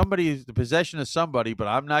in the possession of somebody, but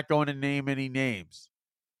I'm not going to name any names.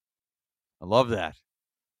 I love that.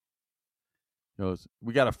 He goes,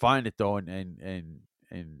 we got to find it though, and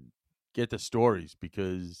get the stories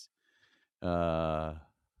because,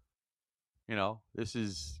 this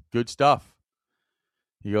is good stuff.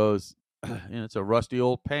 He goes, it's a rusty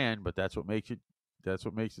old pan, but that's what makes it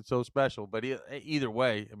so special. But either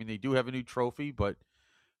way, I mean, they do have a new trophy, but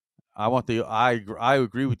I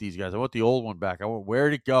agree with these guys. I want the old one back. I want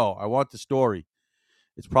where'd it go? I want the story.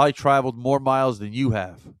 It's probably traveled more miles than you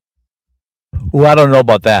have. Well, I don't know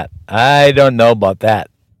about that.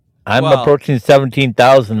 I'm approaching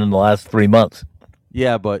 17,000 in the last 3 months.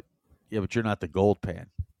 Yeah, but you're not the gold pan.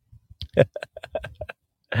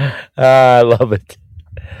 I love it.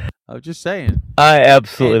 I was just saying. I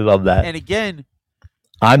absolutely love that. And again,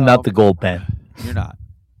 I'm not the gold pan. You're not.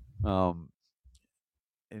 And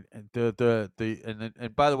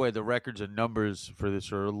by the way, the records and numbers for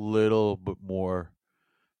this are a little bit more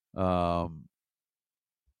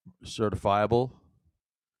certifiable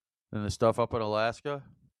than the stuff up in Alaska.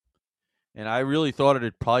 And I really thought it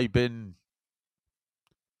had probably been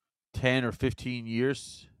 10 or 15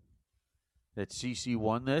 years that CC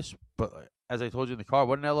won this, but as I told you in the car,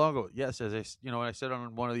 wasn't that long ago? Yes, as I said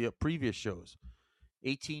on one of the previous shows,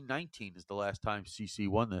 1819 is the last time CC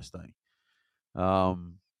won this thing.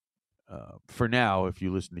 For now, if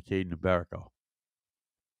you listen to Caden and Barrico.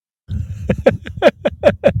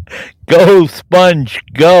 Go, Sponge,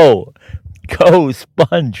 go. Go,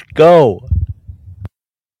 Sponge, go.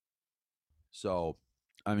 So,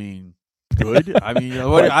 I mean, good. I mean,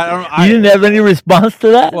 you didn't have any response to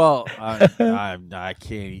that? Well, I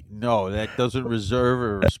can't. No, that doesn't reserve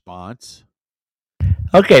a response.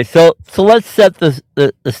 Okay, so let's set the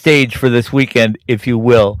stage for this weekend, if you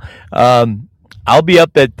will. I'll be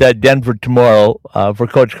up at Denver tomorrow for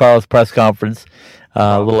Coach Carl's press conference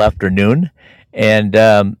a little afternoon, and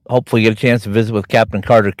hopefully get a chance to visit with Captain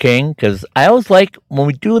Carter King, because I always like, when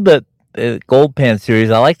we do the Gold Pan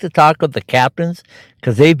series, I like to talk with the captains,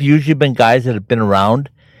 because they've usually been guys that have been around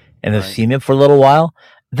and have seen it for a little while.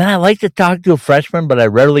 Then I like to talk to a freshman, but I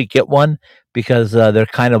rarely get one because they're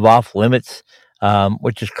kind of off limits,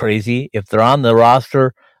 which is crazy. If they're on the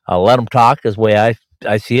roster, I'll let them talk, is the way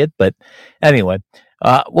I see it. But anyway,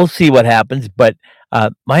 we'll see what happens. But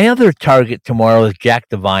my other target tomorrow is Jack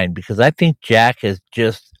Devine, because I think Jack has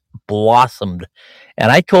just blossomed.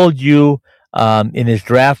 And I told you in his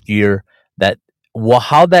draft year that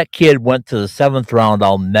how that kid went to the 7th round,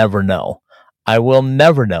 I'll never know. I will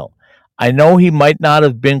never know. I know he might not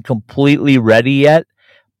have been completely ready yet,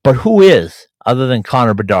 but who is, other than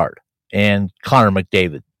Connor Bedard and Connor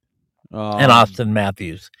McDavid and Austin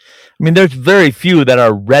Matthews? I mean, there's very few that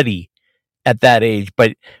are ready at that age,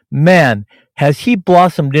 but man, has he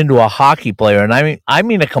blossomed into a hockey player. And I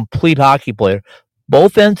mean a complete hockey player.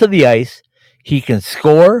 Both ends of the ice. He can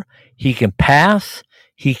score. He can pass.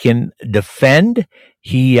 He can defend.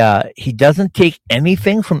 He doesn't take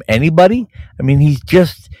anything from anybody. I mean, he's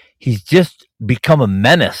just become a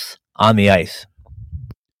menace on the ice.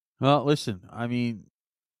 Well, listen, I mean,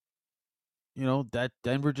 that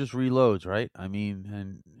Denver just reloads, right? I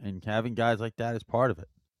mean, and having guys like that is part of it.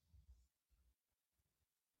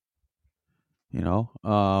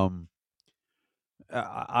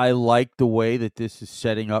 I like the way that this is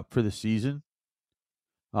setting up for the season.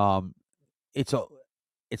 It's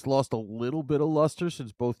lost a little bit of luster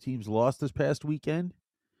since both teams lost this past weekend.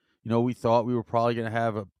 We thought we were probably going to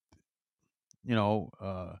have a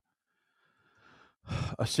 6-0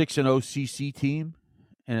 CC team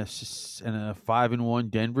and a 5-1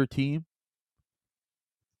 Denver team.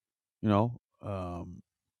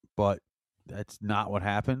 But that's not what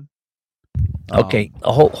happened. Okay,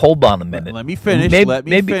 hold on a minute. Let me finish. Let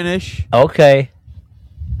me finish. Okay.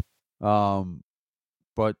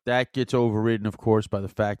 But that gets overridden, of course, by the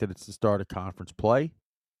fact that it's the start of conference play.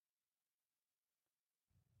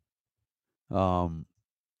 The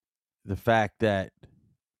fact that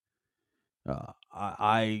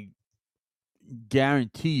I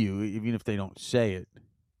guarantee you, even if they don't say it,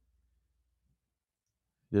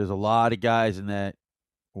 there's a lot of guys in that.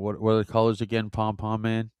 What are the colors again, Pom Pom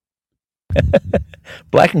Man?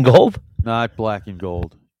 Black and gold? Not black and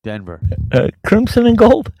gold. Denver. Crimson and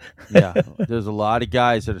gold? Yeah. There's a lot of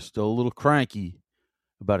guys that are still a little cranky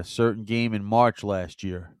about a certain game in March last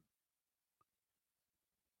year.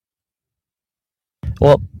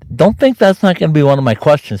 Well, don't think that's not going to be one of my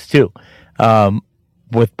questions, too.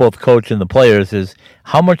 with both coach and the players is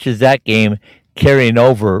how much is that game carrying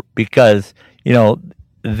over because,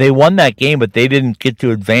 they won that game, but they didn't get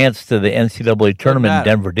to advance to the NCAA tournament. And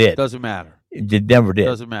Denver did. Doesn't matter. Denver did.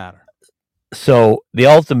 Doesn't matter. So the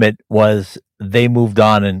ultimate was they moved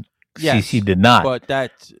on and CC did not.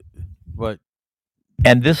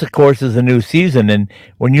 And this, of course, is a new season. And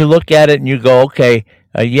when you look at it and you go, okay,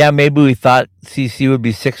 maybe we thought CC would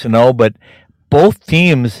be 6-0, but both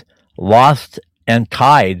teams lost and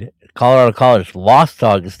tied. Colorado College lost to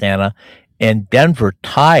Augustana, and Denver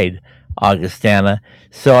tied Augustana.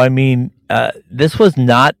 So, I mean, this was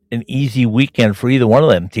not an easy weekend for either one of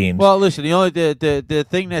them teams. Well, listen, the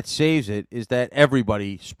thing that saves it is that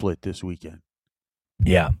everybody split this weekend.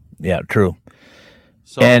 Yeah, true.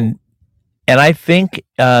 So, and I think,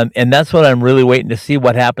 and that's what I'm really waiting to see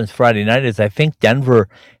what happens Friday night, is I think Denver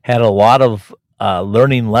had a lot of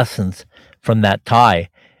learning lessons from that tie.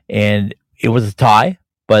 And it was a tie,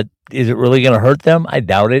 but is it really going to hurt them? I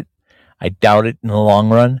doubt it. I doubt it in the long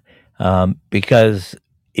run because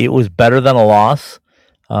it was better than a loss.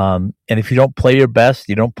 And if you don't play your best,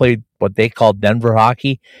 you don't play what they call Denver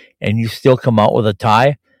hockey, and you still come out with a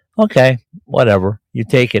tie, okay, whatever. You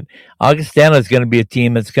take it. Augustana is going to be a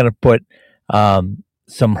team that's going to put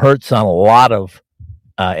some hurts on a lot of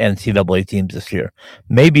NCAA teams this year.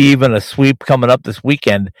 Maybe even a sweep coming up this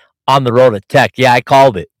weekend on the road at Tech. Yeah, I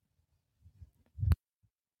called it.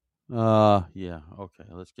 Yeah. Okay.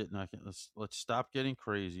 Let's stop getting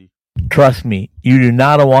crazy. Trust me, you do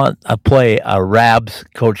not want to play a Rabs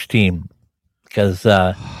coach team because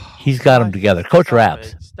he's got them together. Coach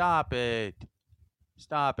Rabs. Stop it.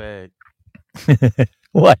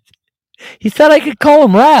 What? He said I could call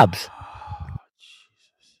him Rabs.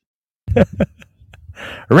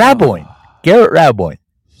 Raboin. Garrett Raboin.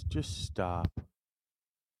 Just stop.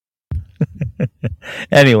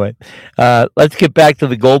 Anyway, let's get back to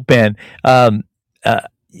the gold pan. I'll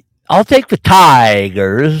take the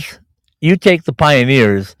Tigers. You take the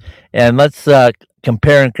Pioneers, and let's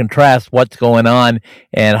compare and contrast what's going on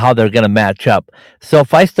and how they're going to match up. So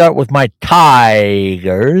if I start with my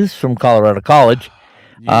Tigers from Colorado College.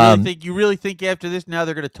 You really think after this now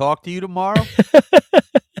they're going to talk to you tomorrow?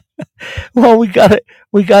 Well, we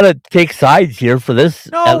gotta take sides here for this,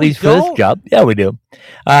 at least for this job. Yeah, we do.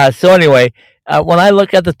 So anyway, when I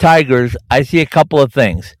look at the Tigers, I see a couple of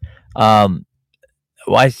things.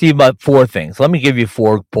 I see about 4 things. Let me give you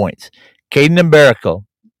 4 points. Caden Mbarico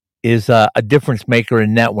is a difference maker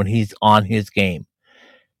in net when he's on his game.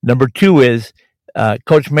 Number 2 is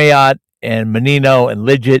Coach Mayotte and Menino and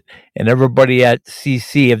Lidgett and everybody at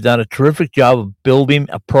CC have done a terrific job of building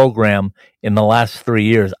a program in the last 3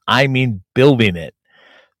 years. I mean, building it.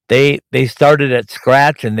 They started at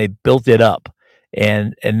scratch and they built it up,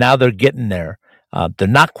 and now they're getting there. They're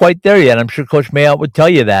not quite there yet. I'm sure Coach Mayotte would tell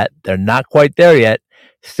you that. They're not quite there yet.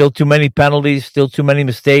 Still too many penalties, still too many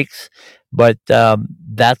mistakes, but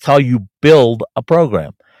that's how you build a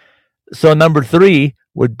program. So number 3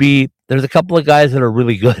 would be there's a couple of guys that are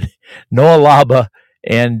really good. Noah Laba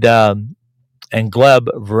and Gleb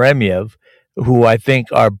Veremiev, who I think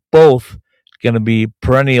are both going to be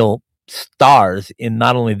perennial stars in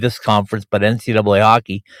not only this conference, but NCAA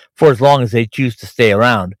hockey for as long as they choose to stay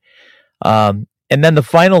around. And then the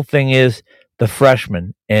final thing is the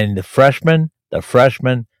freshmen. And the freshman.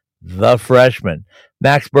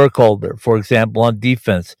 Max Burkholder, for example, on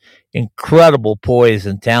defense. Incredible poise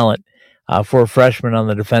and talent for a freshman on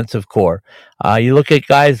the defensive core. You look at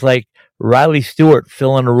guys like Riley Stewart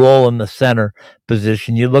filling a role in the center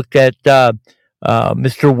position. You look at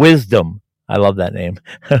Mr. Wisdom. I love that name,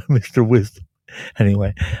 Mr. Wisdom.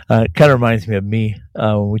 Anyway, it kind of reminds me of me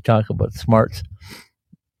when we talk about smarts.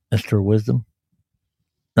 Mr. Wisdom.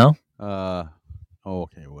 No?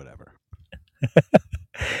 Okay, whatever.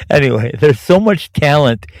 Anyway, there's so much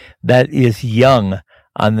talent that is young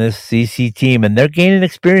on this CC team, and they're gaining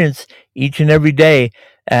experience each and every day.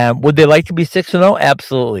 Would they like to be 6-0?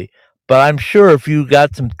 Absolutely. But I'm sure if you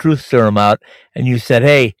got some truth serum out and you said,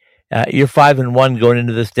 hey, you're 5-1 going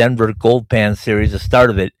into this Denver Gold Pan series, the start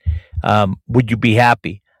of it, would you be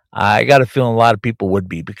happy? I got a feeling a lot of people would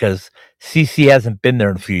be because CC hasn't been there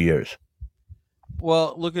in a few years.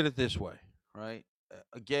 Well, look at it this way, right?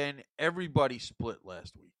 Again, everybody split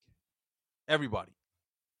last week. Everybody.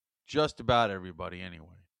 Just about everybody, anyway.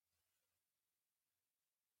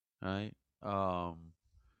 Right?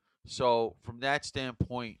 So, from that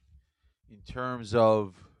standpoint, in terms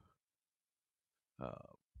of,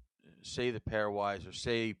 say, the pairwise or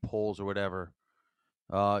say polls or whatever,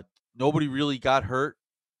 nobody really got hurt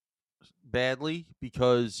badly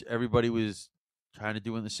because everybody was kind of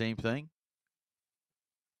doing the same thing.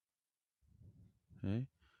 Okay.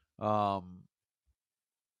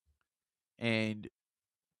 And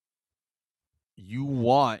you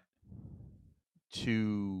want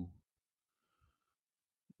to,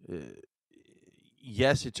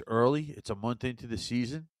 yes, it's early. It's a month into the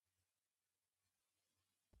season.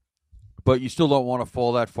 But you still don't want to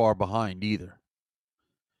fall that far behind either.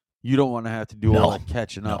 You don't want to have to do all that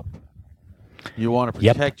catching up. You want to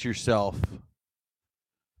protect yourself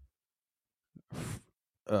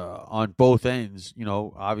on both ends.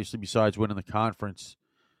 Obviously, besides winning the conference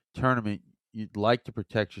tournament, you'd like to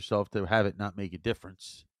protect yourself to have it not make a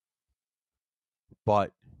difference.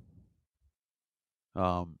 But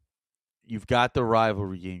you've got the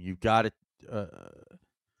rivalry game. You've got it.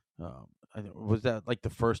 Was that like the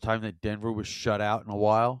first time that Denver was shut out in a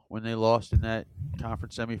while when they lost in that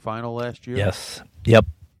conference semifinal last year? Yes. Yep.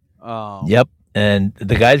 Yep. And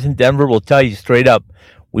the guys in Denver will tell you straight up,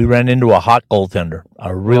 we ran into a hot goaltender,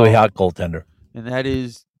 a really hot goaltender. And that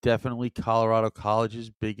is definitely Colorado College's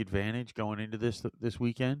big advantage going into this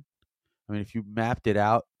weekend. I mean, if you mapped it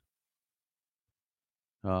out,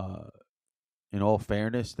 in all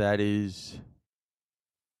fairness, that is,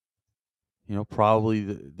 probably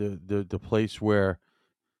the place where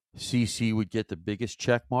CC would get the biggest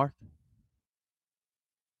check mark.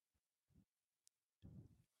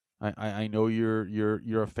 I know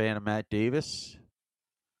you're a fan of Matt Davis.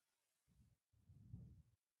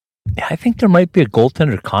 I think there might be a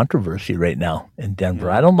goaltender controversy right now in Denver.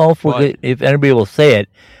 I don't know if anybody will say it,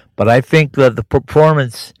 but I think that the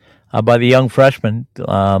performance by the young freshman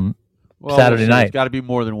Saturday night, it's got to be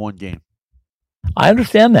more than one game. I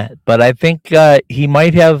understand that, but I think he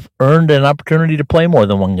might have earned an opportunity to play more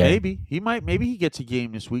than one game. Maybe he gets a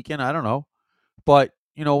game this weekend. I don't know, but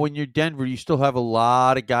when you're Denver, you still have a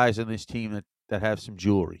lot of guys on this team that have some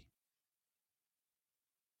jewelry.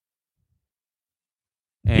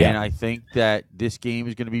 And I think that this game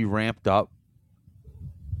is going to be ramped up.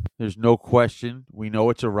 There's no question. We know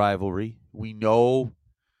it's a rivalry. We know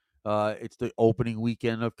it's the opening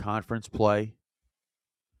weekend of conference play.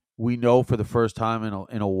 We know for the first time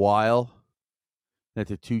in a while that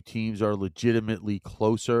the two teams are legitimately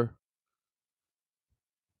closer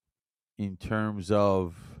in terms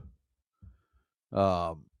of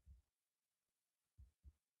quote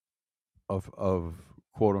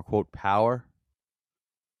unquote power.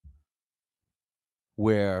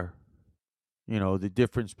 Where, the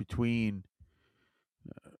difference between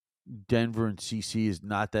Denver and CC is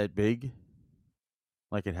not that big,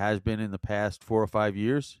 like it has been in the past 4 or 5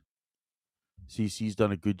 years. CC's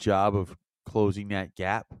done a good job of closing that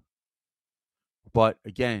gap. But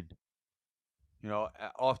again,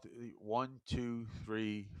 off 1, 2,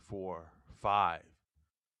 3, 4, 5,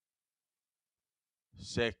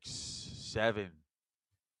 6, 7,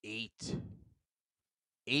 8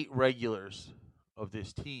 regulars of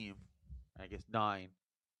this team, I guess 9,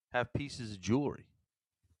 have pieces of jewelry.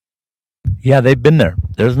 Yeah, they've been there.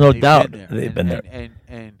 There's no doubt they've been there.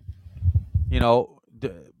 And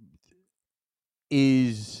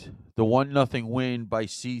is the 1-0 win by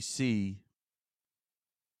CC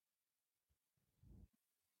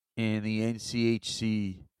in the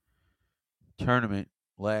NCHC tournament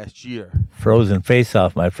last year. Frozen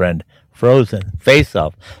face-off, my friend. Frozen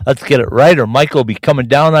face-off. Let's get it right, or Mike will be coming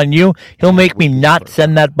down on you. He'll make me not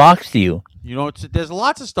send that box to you. There's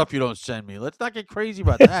lots of stuff you don't send me. Let's not get crazy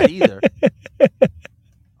about that either.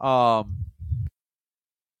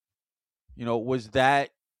 Was that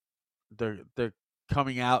the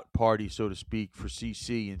coming out party, so to speak, for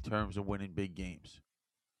CC in terms of winning big games?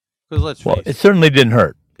 Because let's face it. It certainly didn't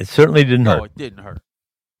hurt. It didn't hurt.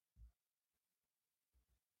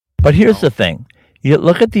 But here's the thing. You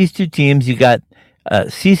look at these two teams. You got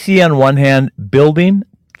CC on one hand building.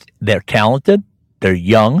 They're talented. They're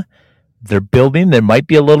young. They're building. They might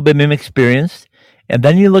be a little bit inexperienced. And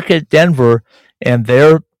then you look at Denver, and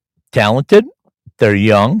they're talented. They're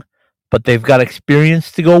young, but they've got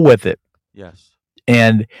experience to go with it. Yes.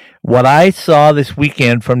 And what I saw this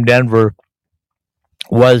weekend from Denver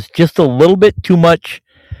was just a little bit too much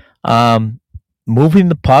moving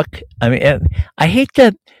the puck. I mean, I hate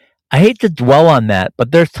to dwell on that,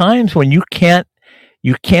 but there's times when you can't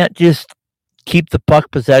just keep the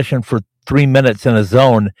puck possession for 3 minutes in a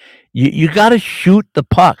zone. You got to shoot the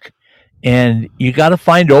puck, and you got to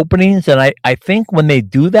find openings. And I think when they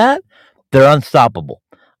do that, they're unstoppable.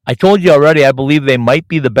 I told you already, I believe they might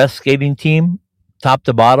be the best skating team, top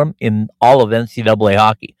to bottom, in all of NCAA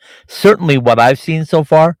hockey. Certainly what I've seen so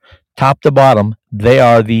far, top to bottom, they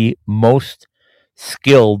are the most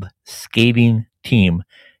skilled skating team.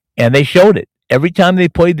 And they showed it. Every time they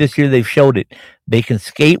played this year, they've showed it. They can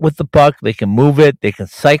skate with the puck. They can move it. They can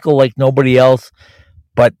cycle like nobody else.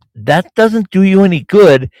 But that doesn't do you any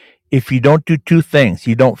good if you don't do two things.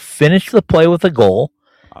 You don't finish the play with a goal.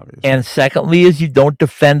 Obviously. And secondly is you don't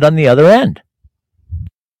defend on the other end.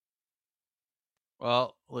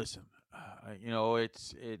 Well, listen,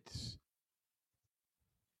 it's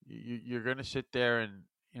you're going to sit there and,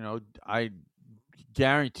 I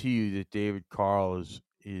guarantee you that David Carl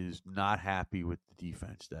is not happy with the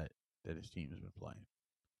defense that his team has been playing.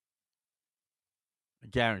 I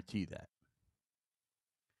guarantee that.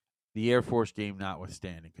 The Air Force game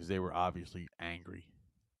notwithstanding, because they were obviously angry.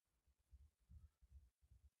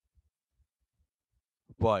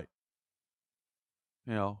 But,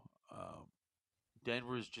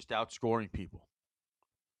 Denver is just outscoring people.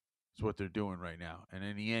 That's what they're doing right now. And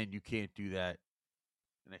in the end, you can't do that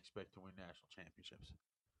and expect to win national championships.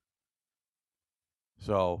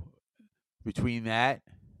 So, between that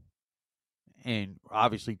and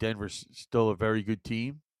obviously Denver's still a very good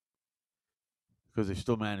team because they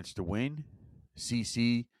still managed to win.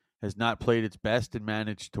 CC has not played its best and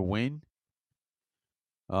managed to win.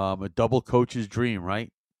 A double coach's dream,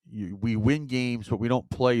 right? We win games, but we don't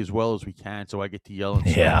play as well as we can, so I get to yell and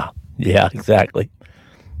scream. Yeah, exactly.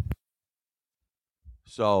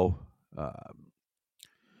 So,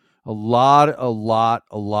 a lot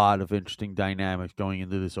of interesting dynamics going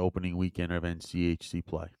into this opening weekend of NCHC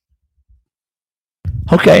play.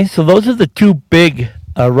 Okay, so those are the two big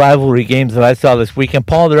rivalry games that I saw this weekend.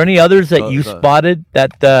 Paul, are there any others that you spotted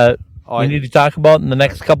that we need to talk about in the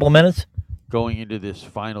next couple of minutes? Going into this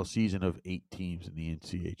final season of 8 teams in the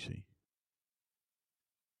NCHC.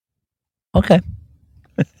 Okay.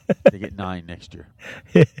 They get 9 next year.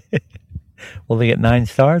 Will they get 9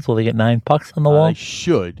 stars? Will they get 9 pucks on the wall? They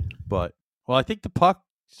should, but I think the pucks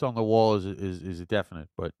on the wall is a definite.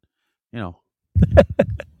 But what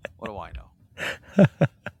do I know?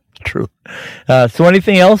 True. So,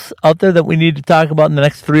 anything else out there that we need to talk about in the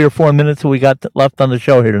next 3 or 4 minutes that we got left on the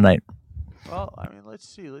show here tonight? Well, I mean, let's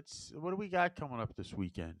see. What do we got coming up this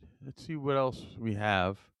weekend? Let's see what else we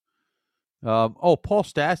have. Paul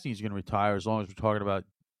Stastny is going to retire as long as we're talking about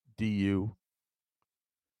DU.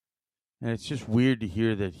 And it's just weird to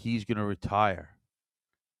hear that he's going to retire.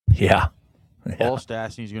 Yeah. Paul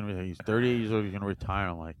Stastny is going to retire. He's 38 years old. He's going to retire.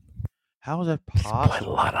 I'm like, how is that possible? He's played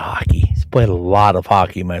a lot of hockey. He's played a lot of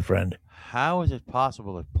hockey, my friend. How is it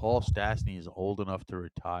possible that Paul Stastny is old enough to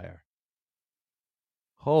retire?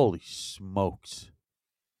 Holy smokes.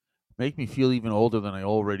 Make me feel even older than I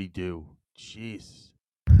already do. Jeez.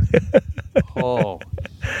 Oh.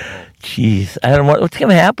 Jeez. I don't know what's going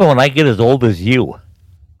to happen when I get as old as you.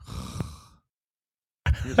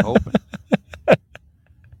 Here's hoping.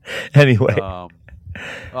 Anyway.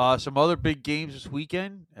 Some other big games this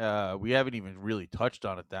weekend. We haven't even really touched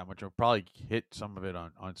on it that much. I'll probably hit some of it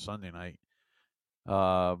on Sunday night.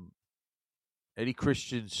 Eddie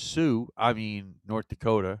Christian North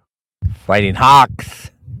Dakota. Fighting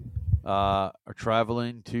Hawks. Are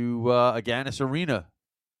traveling to Agganis Arena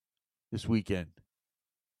this weekend.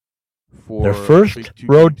 For their first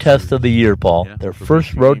road test of the year, Paul. Yeah, their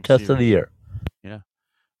first road test of the year. Yeah.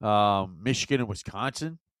 Michigan and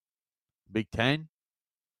Wisconsin. Big Ten.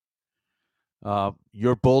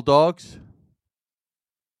 Your Bulldogs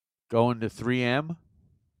going to 3M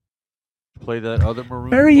to play that other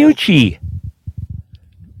maroon. Mariucci.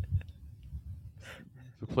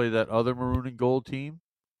 To play that other maroon and gold team.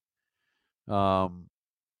 So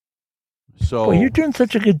boy, you're doing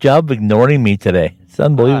such a good job of ignoring me today. It's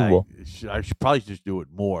unbelievable. I should probably just do it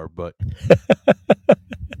more, but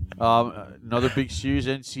another big series,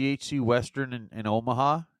 NCHC Western in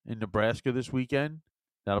Omaha in Nebraska this weekend.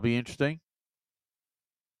 That'll be interesting.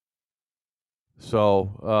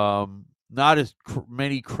 So not as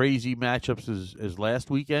many crazy matchups as last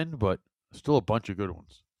weekend, but still a bunch of good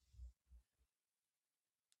ones.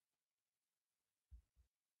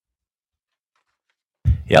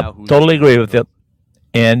 Yep, totally agree with you.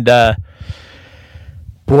 And boy,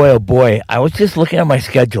 oh boy, I was just looking at my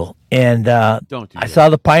schedule, and I saw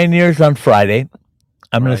the Pioneers on Friday.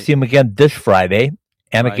 I'm going to see them again this Friday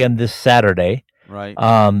and again this Saturday. Right.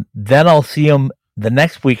 Then I'll see them the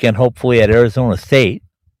next weekend, hopefully at Arizona State.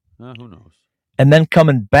 Who knows? And then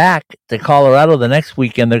coming back to Colorado the next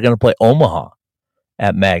weekend, they're going to play Omaha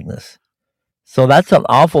at Magnus. So that's an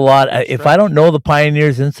awful lot. If I don't know the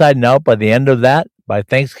Pioneers inside and out by the end of that, by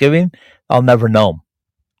Thanksgiving, I'll never know them.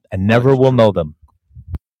 I never will know them.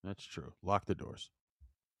 That's true. Lock the doors.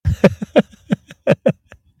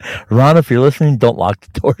 Ron, if you're listening, don't lock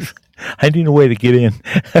the doors. I need a way to get in.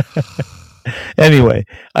 Anyway,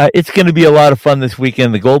 it's going to be a lot of fun this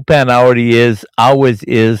weekend. The Gold Pan always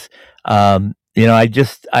is.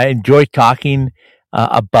 I enjoy talking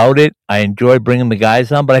about it. I enjoy bringing the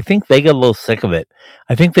guys on, but I think they get a little sick of it.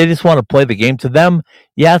 I think they just want to play the game. To them,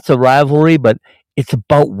 yeah, it's a rivalry, but it's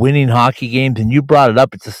about winning hockey games. And you brought it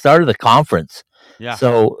up. It's the start of the conference. Yeah.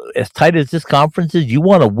 So as tight as this conference is, you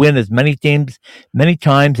want to win as many times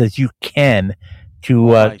as you can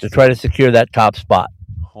to try to secure that top spot.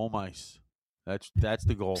 Home ice. That's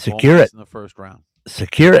the goal. Secure Home ice it in the first round.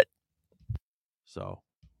 Secure it. So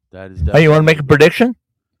that is. Oh, you want to make a prediction?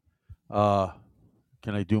 Can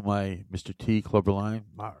I do my Mr. T Clubber line?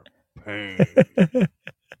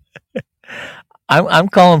 I'm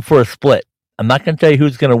calling for a split. I'm not going to tell you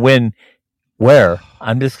who's going to win where.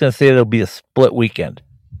 I'm just going to say there'll be a split weekend.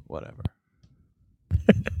 Whatever.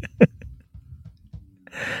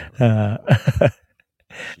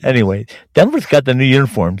 Anyway, Denver's got the new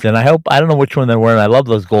uniforms, and I don't know which one they're wearing. I love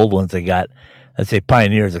those gold ones they got. That say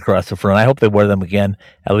Pioneers across the front. I hope they wear them again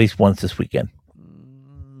at least once this weekend.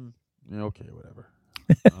 Okay, whatever.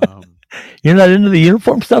 You're not into the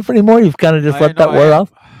uniform stuff anymore? You've kind of just let that wear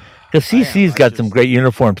off? Because CC's got some great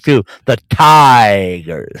uniforms, too. The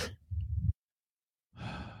Tigers.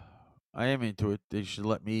 I am into it. They should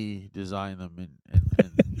let me design them, and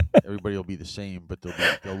everybody will be the same, but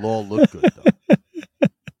they'll all look good, though.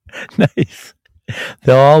 Nice.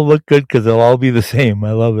 They'll all look good because they'll all be the same.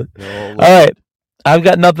 I love it. All right. I've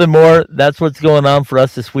got nothing more. That's what's going on for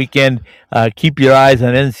us this weekend. Keep your eyes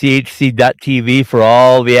on NCHC.TV for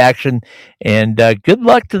all the action. And good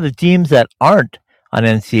luck to the teams that aren't on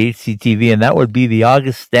NCHC TV. And that would be the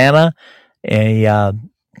Augustana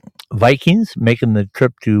Vikings making the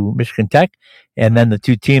trip to Michigan Tech. And then the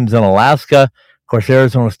two teams in Alaska, of course,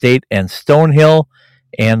 Arizona State and Stonehill.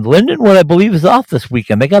 And Lindenwood, I believe, is off this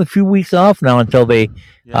weekend. They got a few weeks off now until they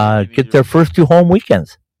get their first two home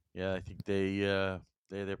weekends. Yeah, I think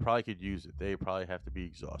they probably could use it. They probably have to be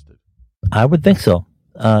exhausted. I would think so.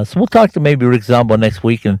 So we'll talk to maybe Rick Zombo next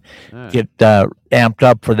week and get amped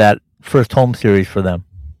up for that first home series for them.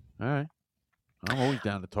 All right. I'm always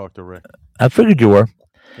down to talk to Rick. I figured you were.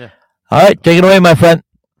 Yeah. All right, take it away, my friend.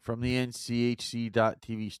 From the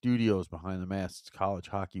NCHC.TV studios behind the masks, College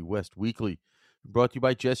Hockey West Weekly. Brought to you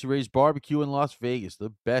by Jesse Ray's Barbecue in Las Vegas,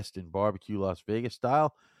 the best in barbecue Las Vegas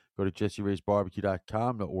style. Go to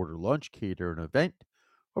jesseraysbarbecue.com to order lunch, cater an event,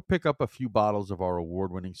 or pick up a few bottles of our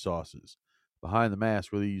award-winning sauces. Behind the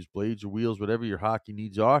Mask, whether you use blades or wheels, whatever your hockey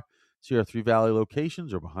needs are, see our Three Valley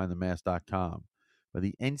locations or behindthemask.com. By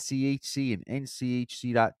the NCHC and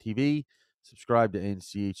NCHC.TV, subscribe to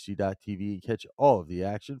NCHC.TV and catch all of the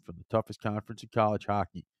action from the toughest conference in college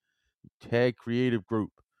hockey. Tag Creative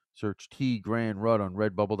Group. Search T Grand Rudd on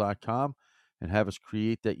redbubble.com and have us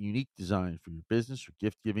create that unique design for your business or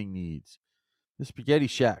gift-giving needs. The Spaghetti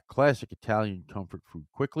Shack, classic Italian comfort food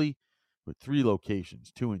quickly, with 3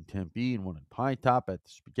 locations, 2 in Tempe and 1 in Pine Top at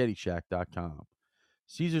thespaghettishack.com.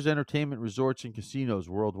 Caesars Entertainment Resorts and Casinos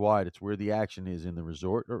worldwide. It's where the action is in the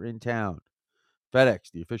resort or in town.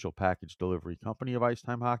 FedEx, the official package delivery company of Ice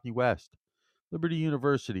Time Hockey West. Liberty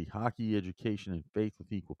University, hockey education and faith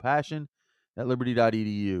with equal passion at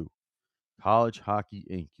liberty.edu. College Hockey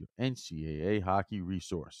Inc., your NCAA hockey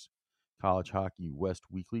resource. College Hockey West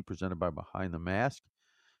Weekly, presented by Behind the Mask.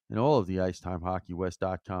 And all of the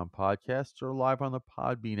IcetimeHockeyWest.com podcasts are live on the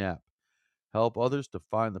Podbean app. Help others to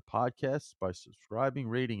find the podcasts by subscribing,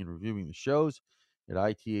 rating, and reviewing the shows at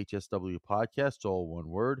ITHSW Podcasts, all one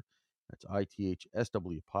word. That's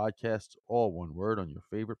ITHSW Podcasts, all one word, on your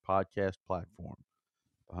favorite podcast platform.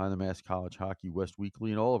 Behind the Mask, College Hockey West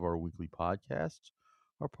Weekly, and all of our weekly podcasts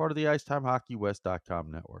are part of the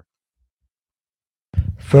IcetimeHockeyWest.com network.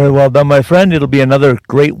 Very well done, my friend. It'll be another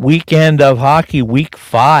great weekend of hockey, week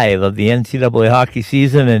 5 of the NCAA hockey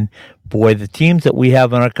season. And boy, the teams that we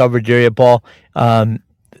have in our coverage area, Paul,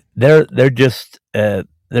 they're just as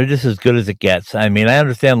good as it gets. I mean, I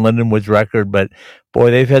understand Lindenwood's record, but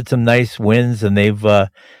boy, they've had some nice wins, and they've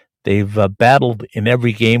battled in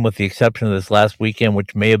every game with the exception of this last weekend,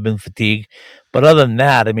 which may have been fatigue. But other than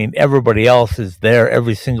that, I mean, everybody else is there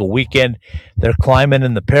every single weekend. They're climbing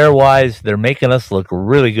in the pairwise. They're making us look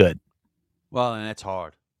really good. Well, and that's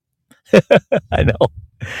hard. I know. All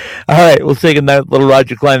right, we'll say good night, little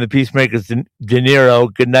Roger Klein, the Peacemakers, De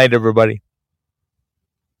Niro. Good night, everybody.